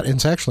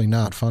 it's actually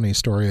not funny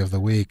story of the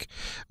week,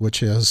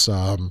 which is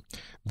what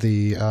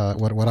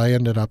I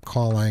ended up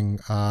calling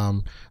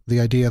the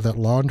idea that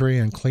laundry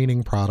and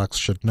cleaning products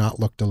should not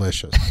look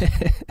delicious.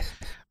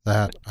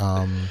 That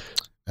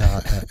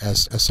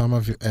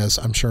as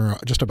I'm sure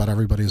just about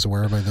everybody is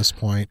aware by this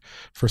point,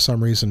 for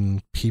some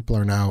reason people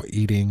are now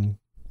eating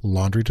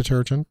laundry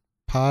detergent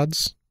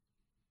pods.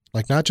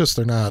 Like they're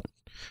not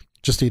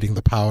just eating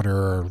the powder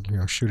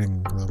or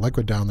shooting the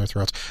liquid down their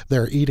throats.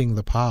 They're eating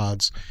the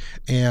pods,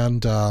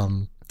 and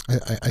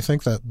I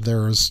think that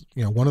there's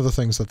one of the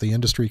things that the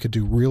industry could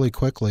do really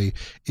quickly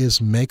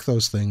is make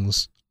those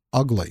things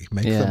ugly,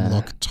 make them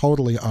look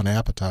totally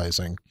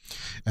unappetizing,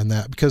 and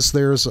that because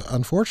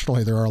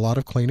unfortunately there are a lot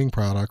of cleaning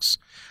products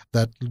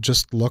that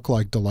just look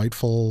like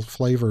delightful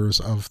flavors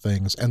of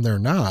things, and they're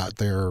not.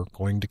 They're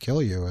going to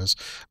kill you, as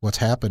what's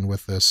happened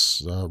with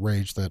this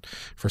rage that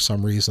for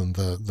some reason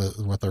the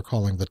what they're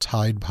calling the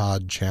Tide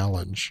Pod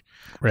Challenge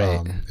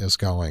is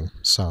going.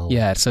 So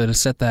so to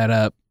set that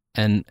up,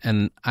 and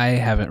I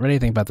haven't read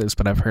anything about this,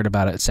 but I've heard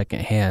about it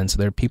secondhand. So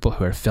there are people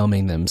who are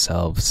filming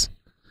themselves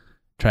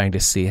trying to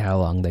see how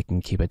long they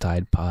can keep a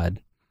Tide Pod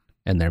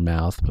in their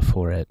mouth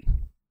before it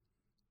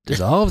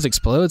dissolves,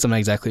 explodes. I'm not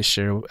exactly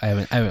sure. I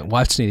haven't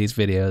watched any of these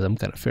videos. I'm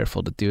kind of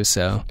fearful to do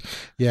so.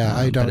 Yeah,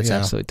 I don't. But it's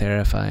absolutely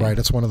terrifying. Right.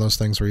 It's one of those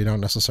things where you don't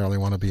necessarily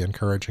want to be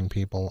encouraging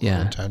people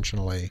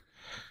unintentionally.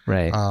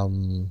 Right.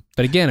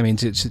 But again, I mean,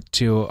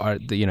 to our,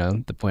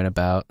 the point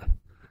about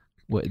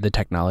the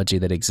technology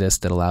that exists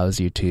that allows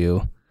you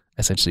to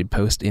essentially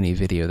post any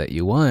video that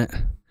you want,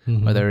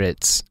 whether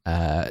it's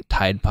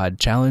Tide Pod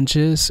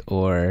challenges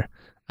or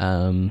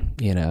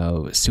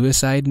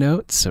suicide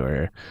notes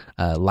or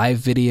live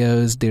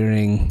videos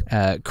during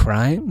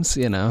crimes.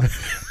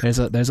 There's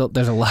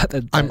a lot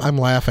that I'm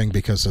laughing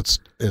because it's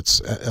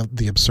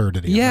the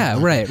absurdity. Yeah,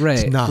 right.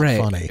 It's not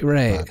funny,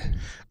 right.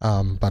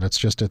 But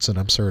it's an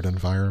absurd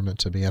environment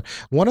to be in.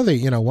 One of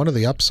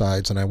the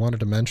upsides, and I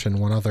wanted to mention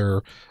one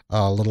other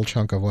little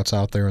chunk of what's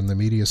out there in the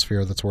media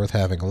sphere that's worth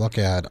having a look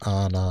at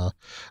on a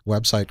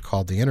website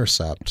called The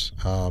Intercept.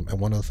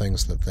 And one of the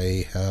things that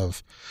they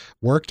have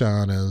worked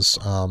on is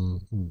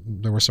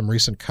there were some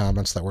recent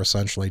comments that were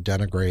essentially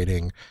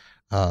denigrating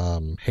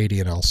Haiti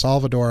and El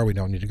Salvador. We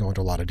don't need to go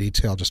into a lot of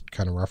detail, just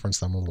kind of reference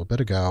them a little bit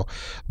ago.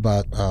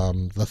 But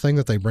the thing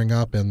that they bring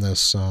up in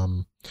this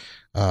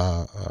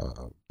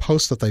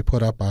post that they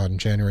put up on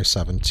January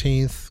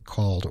 17th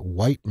called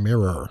White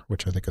Mirror,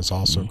 which I think is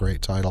also a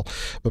great title.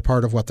 But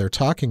part of what they're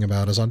talking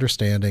about is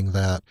understanding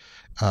that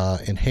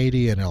in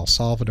Haiti and El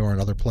Salvador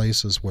and other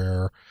places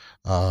where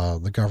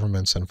the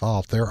government's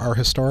involved, there are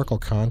historical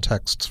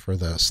contexts for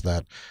this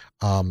that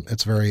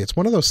it's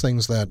one of those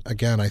things that,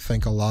 again, I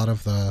think a lot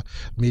of the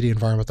media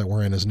environment that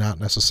we're in is not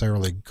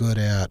necessarily good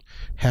at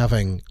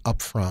having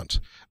upfront,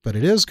 but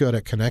it is good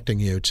at connecting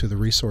you to the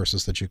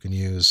resources that you can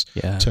use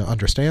to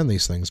understand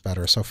these things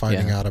better. So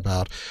finding out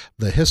about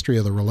the history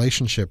of the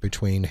relationship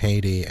between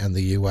Haiti and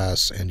the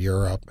U.S. and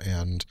Europe,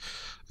 and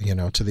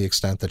to the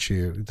extent that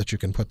you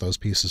can put those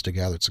pieces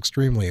together, it's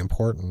extremely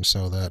important,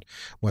 so that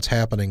what's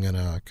happening in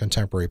a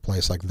contemporary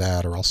place like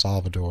that, or El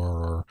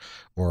Salvador,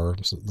 or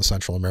the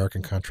Central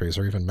American countries,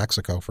 or even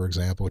Mexico, for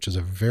example, which is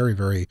a very,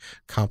 very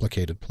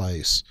complicated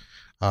place.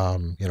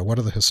 What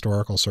are the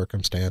historical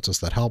circumstances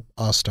that help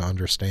us to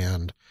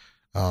understand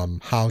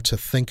how to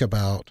think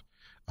about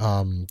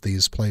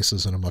these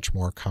places in a much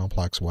more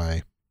complex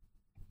way.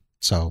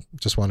 So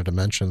just wanted to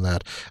mention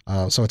that.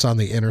 So it's on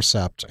The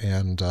Intercept,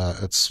 and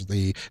it's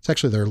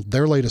actually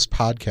their latest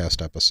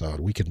podcast episode.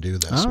 We Can Do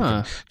This. We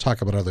can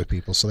talk about other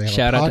people. So they have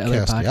Shout a out to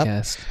other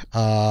podcast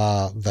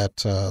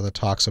podcasts. that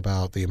talks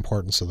about the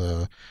importance of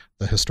the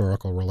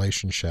historical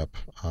relationship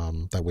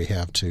that we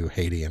have to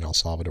Haiti and El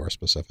Salvador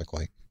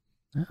specifically.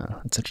 Oh,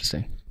 that's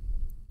interesting.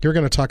 You're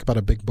going to talk about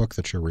a big book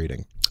that you're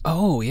reading.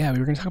 Oh, yeah. We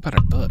were going to talk about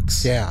our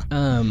books. Yeah.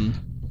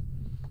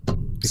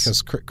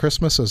 Because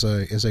Christmas is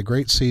a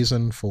great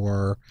season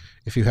for,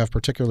 if you have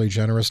particularly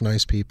generous,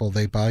 nice people,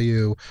 they buy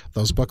you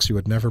those books you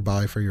would never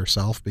buy for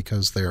yourself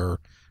because they're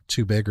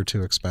too big or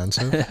too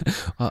expensive.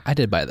 Well, I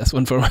did buy this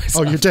one for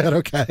myself. Oh, you did?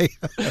 Okay.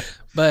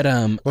 But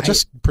well,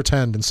 just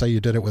pretend and say you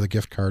did it with a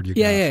gift card you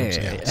got from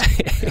Sam's.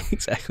 Yeah.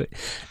 Exactly.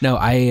 No,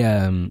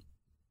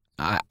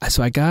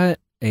 so I got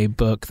a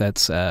book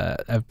that's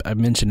I've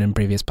mentioned in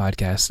previous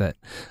podcasts that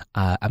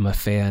I'm a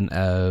fan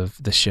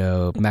of the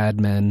show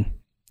Mad Men.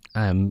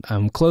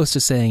 I'm close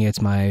to saying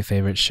it's my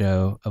favorite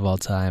show of all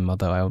time,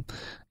 although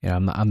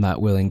I'm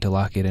not willing to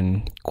lock it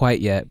in quite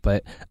yet.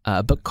 But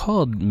a book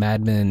called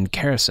Mad Men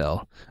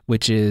Carousel,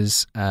 which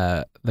is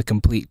the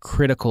complete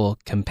critical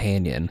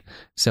companion.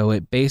 So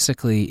it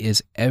basically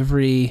is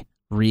every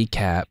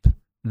recap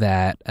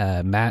that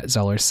Matt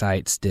Zoller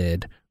Seitz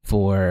did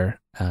for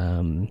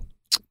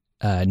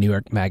New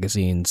York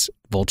Magazine's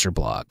Vulture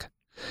blog.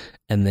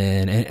 And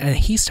then, and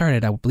he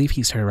started, I believe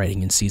he started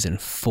writing in season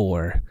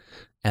 4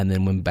 and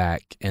then went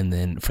back. And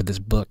then for this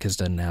book has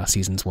done now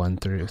seasons 1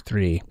 through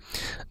 3.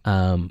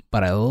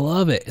 But I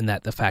love it in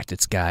that the fact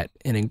it's got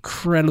an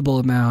incredible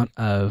amount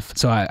of,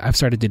 so I've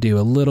started to do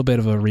a little bit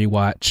of a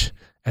rewatch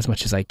as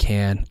much as I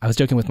can. I was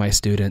joking with my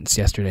students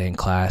yesterday in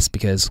class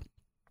because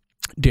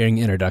during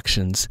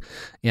introductions,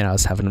 I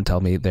was having them tell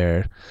me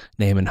their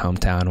name and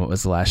hometown, what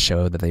was the last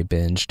show that they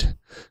binged.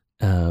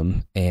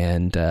 And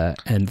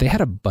they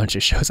had a bunch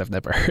of shows I've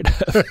never heard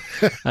of.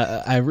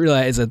 I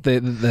realize that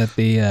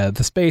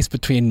the space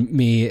between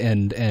me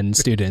and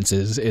students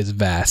is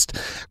vast.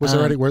 Was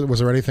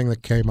there anything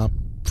that came up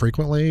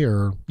frequently,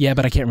 or? Yeah,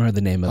 but I can't remember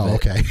the name of it.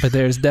 Okay. But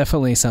there's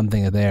definitely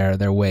something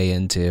they're way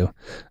into.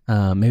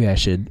 Maybe I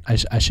should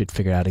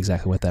figure out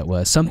exactly what that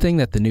was. Something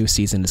that the new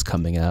season is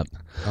coming up,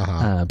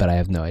 but I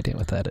have no idea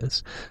what that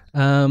is.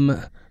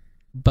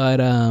 But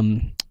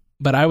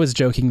I was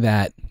joking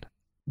that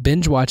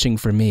binge watching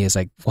for me is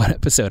like one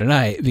episode a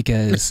night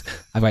because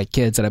I've got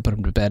kids and I put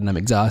them to bed and I'm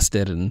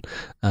exhausted, and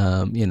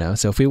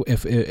so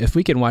if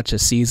we can watch a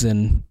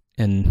season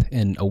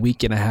in a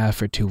week and a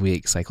half or 2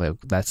 weeks, like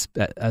that's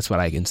what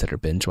I consider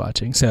binge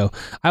watching. So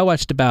I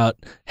watched about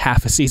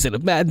half a season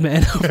of Mad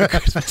Men over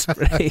Christmas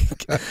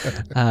break,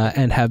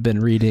 and have been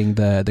reading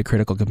the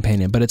Critical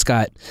Companion. But it's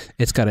got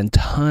a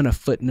ton of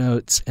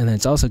footnotes, and then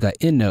it's also got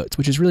endnotes,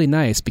 which is really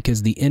nice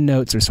because the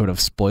endnotes are sort of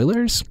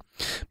spoilers.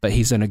 But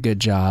he's done a good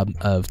job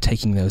of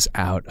taking those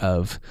out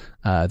of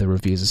the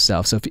reviews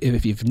itself. So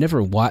if you've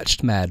never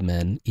watched Mad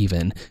Men,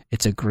 even,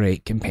 it's a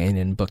great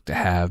companion book to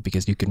have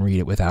because you can read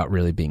it without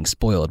really being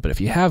spoiled. But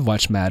if you have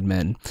watched Mad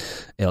Men,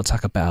 it'll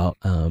talk about,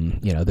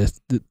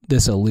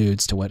 this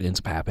alludes to what ends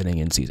up happening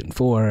in season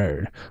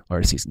 4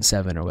 or season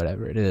 7 or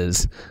whatever it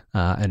is,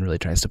 and really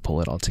tries to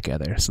pull it all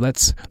together. So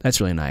that's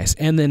really nice.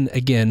 And then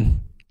again,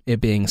 it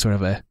being sort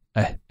of a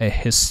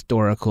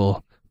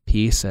historical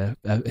piece,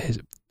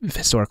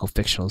 historical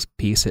fictional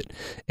piece,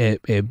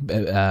 it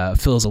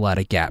fills a lot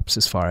of gaps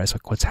as far as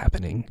what's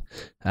happening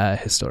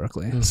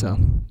historically. Mm-hmm. So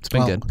it's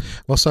been good.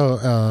 Well, so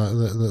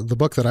the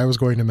book that I was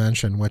going to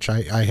mention, which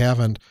I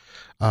haven't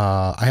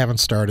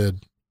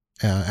started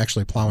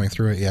actually plowing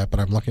through it yet, but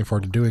I'm looking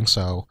forward to doing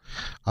so,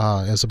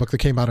 is a book that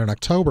came out in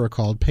October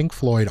called Pink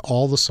Floyd: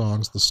 All the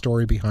Songs, the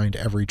Story Behind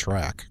Every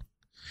Track.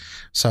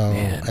 So,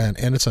 and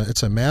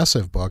it's a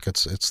massive book.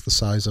 It's the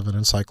size of an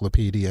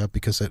encyclopedia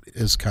because it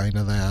is kind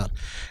of that.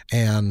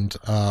 And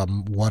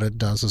what it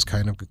does is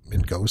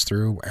it goes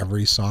through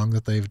every song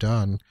that they've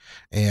done.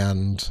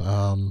 And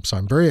so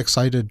I'm very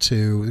excited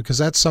because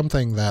that's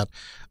something that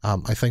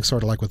I think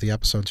sort of like with the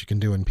episodes you can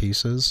do in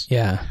pieces.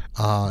 Yeah.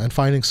 And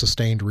finding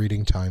sustained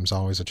reading time is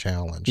always a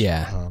challenge.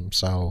 Yeah.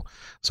 So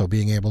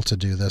being able to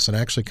do this and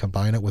actually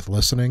combine it with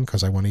listening,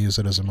 because I want to use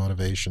it as a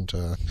motivation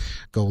to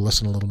go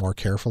listen a little more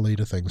carefully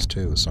to things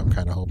too. So I'm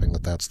kind of hoping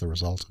that that's the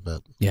result of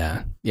it.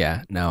 Yeah.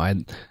 Yeah. No,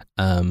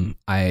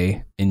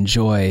 I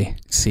enjoy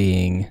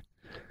seeing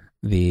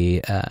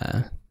the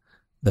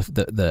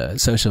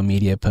social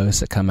media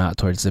posts that come out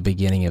towards the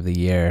beginning of the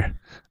year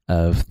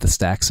of the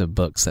stacks of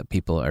books that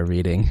people are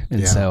reading.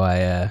 And so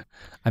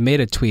I made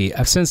a tweet.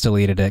 I've since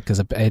deleted it because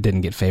I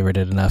didn't get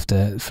favorited enough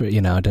to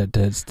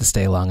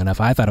stay long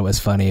enough. I thought it was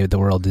funny. The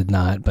world did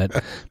not.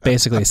 But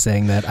basically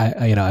saying that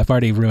I've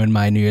already ruined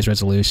my New Year's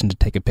resolution to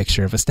take a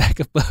picture of a stack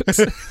of books.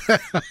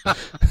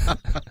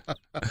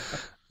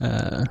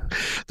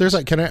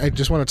 I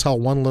just want to tell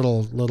one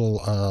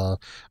little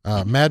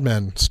Mad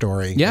Men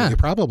story. Yeah. You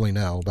probably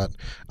know, but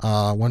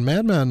when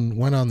Mad Men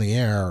went on the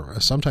air,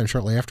 sometime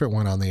shortly after it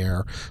went on the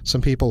air,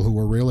 some people who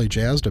were really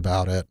jazzed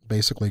about it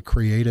basically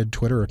created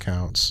Twitter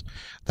accounts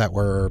that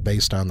were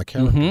based on the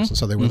characters. Mm-hmm. And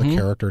so they were the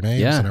character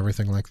names and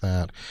everything like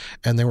that.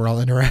 And they were all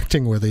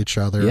interacting with each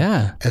other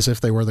as if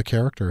they were the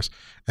characters.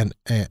 And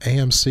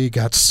AMC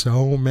got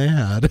so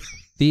mad.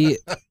 The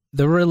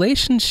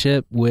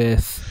relationship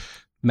with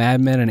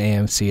Mad Men and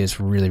AMC is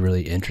really,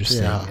 really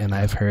interesting. Yeah. And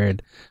I've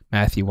heard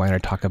Matthew Weiner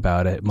talk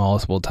about it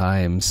multiple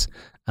times.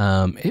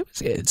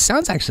 It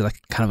sounds actually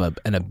like kind of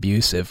an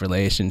abusive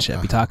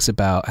relationship. He talks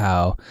about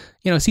how,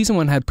 season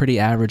 1 had pretty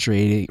average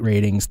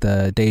ratings.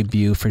 The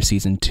debut for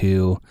season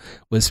 2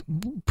 was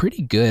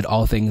pretty good,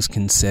 all things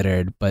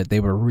considered, but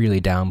they were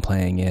really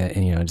downplaying it.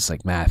 And, just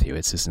like Matthew,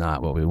 it's just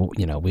not what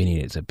we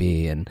need it to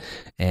be. And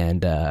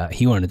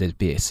he wanted it to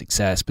be a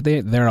success, but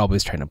they're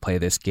always trying to play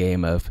this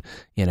game of,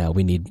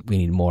 we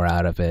need more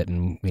out of it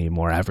and we need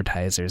more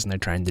advertisers, and they're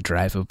trying to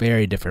drive a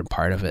very different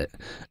part of it.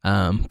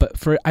 But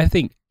I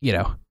think,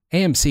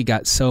 AMC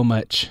got so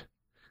much,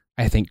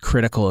 I think,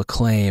 critical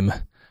acclaim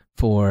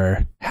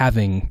for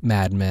having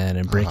Mad Men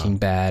and Breaking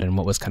Bad and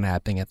what was kind of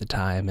happening at the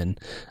time, and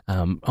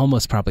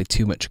almost probably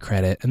too much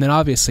credit. And then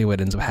obviously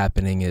what ends up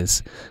happening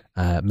is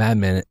Mad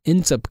Men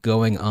ends up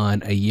going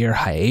on a year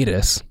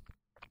hiatus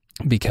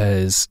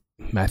because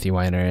Matthew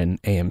Weiner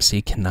and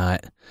AMC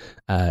cannot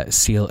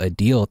seal a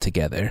deal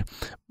together.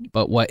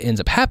 But what ends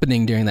up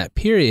happening during that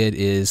period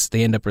is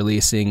they end up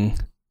releasing,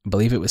 I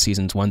believe it was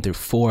seasons 1 through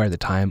 4 at the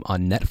time,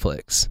 on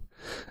Netflix.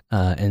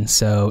 And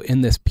so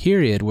in this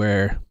period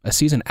where a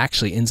season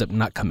actually ends up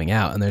not coming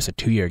out and there's a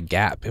 2-year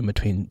gap in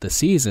between the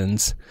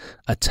seasons,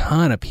 a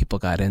ton of people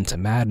got into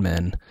Mad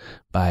Men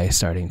by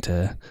starting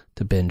to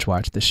binge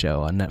watch the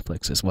show on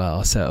Netflix as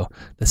well. So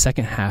the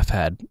second half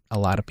had a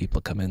lot of people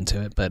come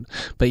into it. But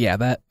yeah,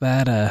 that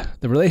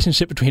the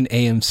relationship between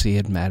AMC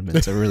and Mad Men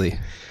is a really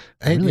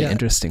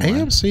interesting one.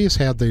 AMC's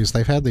had these.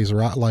 They've had these,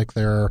 like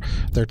their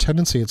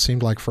tendency. It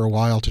seemed like for a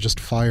while to just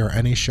fire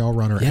any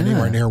showrunner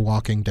anywhere near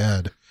Walking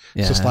Dead.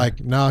 It's just like,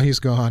 no, he's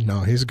gone. No,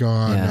 he's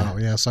gone. No,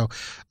 yeah. So,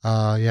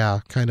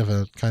 kind of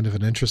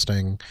an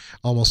interesting,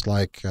 almost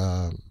like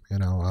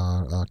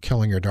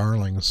killing your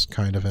darlings,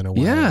 kind of in a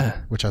way,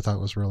 which I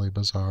thought was really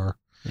bizarre.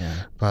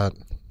 Yeah, but.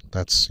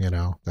 That's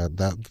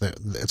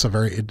it's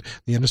the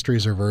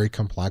industries are very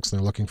complex and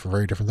they're looking for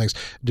very different things.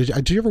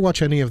 Did you ever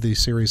watch any of the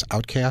series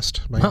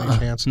Outcast by any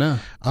chance? No.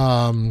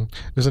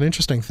 There's an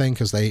interesting thing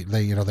because they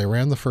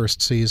ran the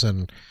first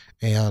season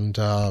and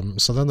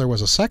so then there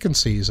was a second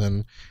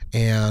season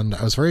and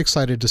I was very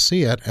excited to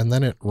see it, and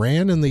then it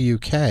ran in the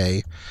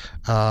UK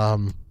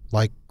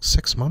like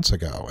 6 months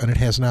ago, and it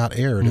has not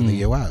aired in the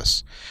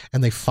U.S.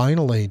 And they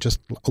finally just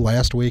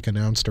last week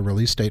announced a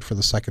release date for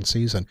the second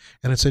season,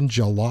 and it's in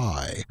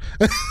July.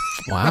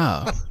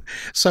 Wow!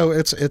 So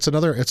it's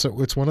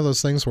one of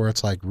those things where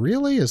it's like,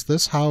 really, is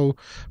this how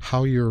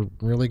you're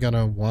really going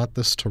to want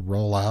this to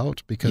roll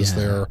out? Because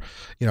they're,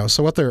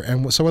 so what they're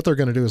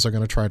going to do is they're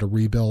going to try to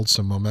rebuild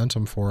some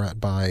momentum for it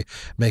by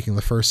making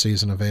the first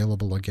season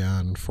available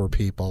again for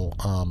people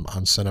on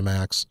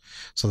Cinemax,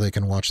 so they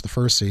can watch the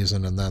first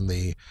season, and then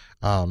the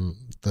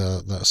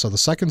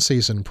second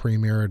season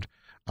premiered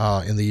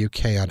in the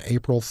UK on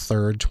April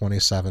 3rd,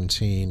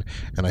 2017,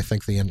 and I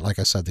think like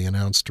I said, the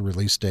announced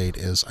release date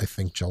is I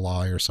think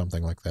July or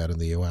something like that in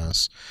the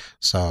US.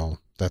 So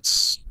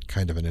that's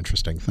kind of an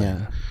interesting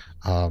thing.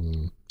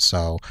 And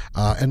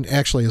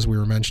actually, as we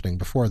were mentioning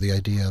before, the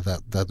idea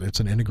that it's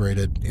an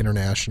integrated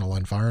international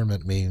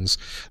environment means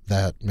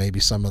that maybe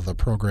some of the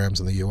programs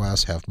in the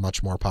U.S. have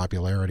much more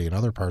popularity in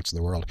other parts of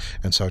the world,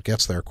 and so it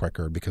gets there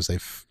quicker because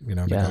they've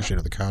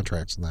negotiated the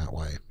contracts in that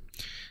way.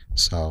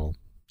 So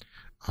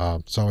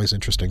it's always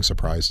interesting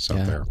surprises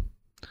out there.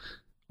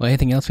 Well,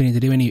 anything else we need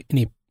to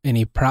do?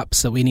 Any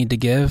props that we need to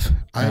give?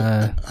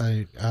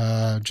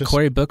 Just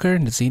Cory Booker.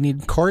 Does he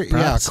need props?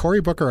 Yeah,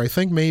 Cory Booker. I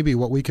think maybe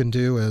what we can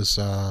do is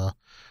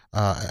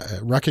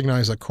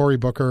recognize that Cory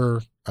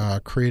Booker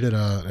created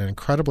an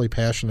incredibly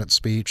passionate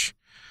speech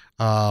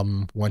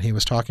when he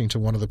was talking to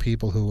one of the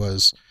people who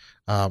was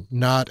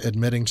not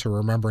admitting to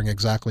remembering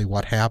exactly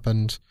what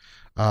happened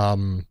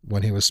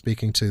when he was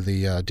speaking to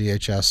the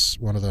DHS,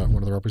 one of the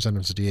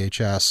representatives of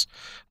DHS,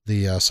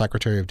 the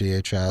secretary of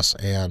DHS,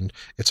 and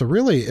it's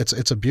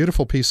a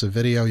beautiful piece of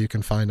video you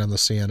can find on the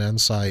CNN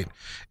site,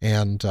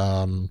 and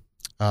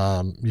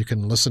you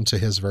can listen to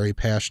his very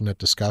passionate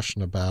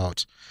discussion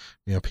about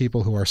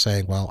people who are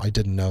saying, well, I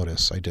didn't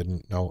notice, I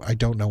don't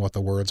know what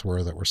the words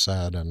were that were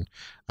said, and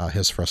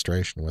his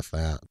frustration with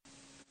that.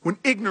 When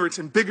ignorance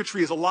and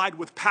bigotry is allied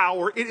with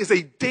power, it is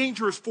a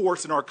dangerous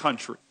force in our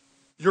country.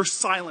 Your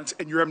silence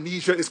and your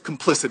amnesia is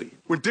complicity.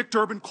 When Dick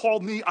Durbin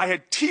called me, I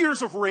had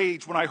tears of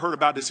rage when I heard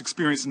about his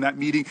experience in that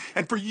meeting.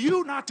 And for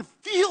you not to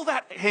feel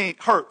that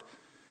hurt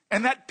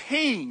and that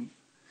pain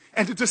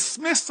and to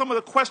dismiss some of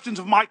the questions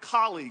of my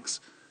colleagues,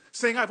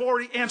 saying I've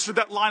already answered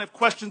that line of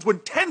questions when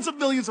tens of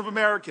millions of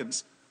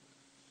Americans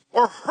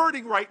are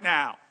hurting right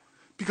now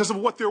because of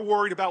what they're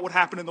worried about what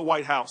happened in the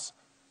White House.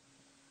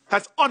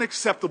 That's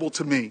unacceptable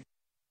to me.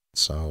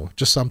 So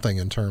just something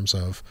in terms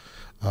of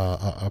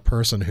a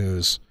person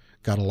who's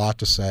got a lot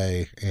to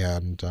say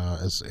and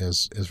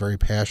is very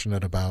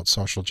passionate about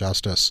social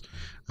justice.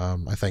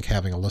 I think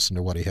having a listen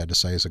to what he had to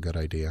say is a good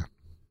idea.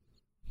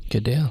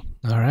 Good deal.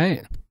 All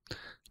right.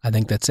 I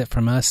think that's it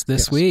from us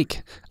this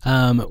week.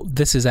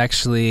 This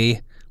is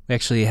we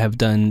actually have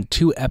done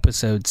 2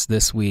 episodes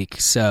this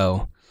week.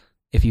 So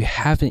if you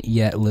haven't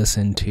yet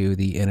listened to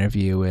the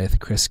interview with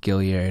Chris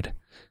Gilliard,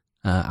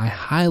 I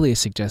highly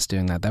suggest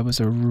doing that. That was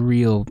a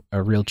real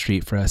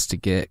treat for us to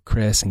get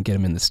Chris and get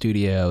him in the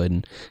studio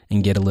and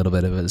get a little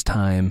bit of his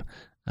time.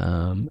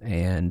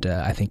 And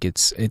I think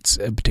it's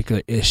a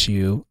particular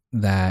issue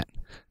that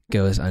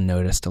goes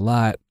unnoticed a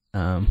lot.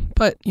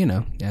 But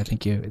I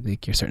think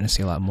you're starting to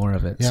see a lot more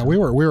of it. Yeah, so. we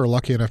were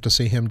lucky enough to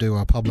see him do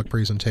a public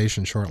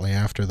presentation shortly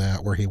after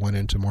that, where he went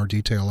into more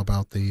detail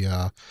about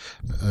the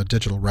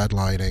digital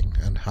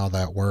redlining and how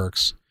that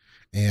works.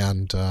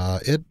 And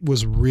it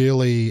was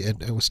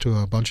it was to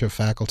a bunch of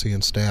faculty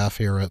and staff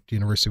here at the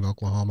University of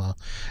Oklahoma,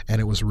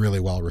 and it was really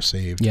well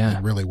received.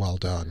 And really well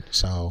done.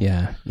 So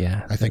yeah.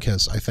 I think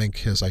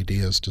his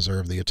ideas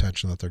deserve the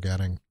attention that they're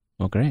getting.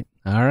 Well, great.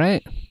 All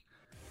right,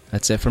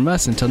 that's it from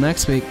us. Until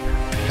next week.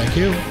 Thank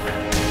you.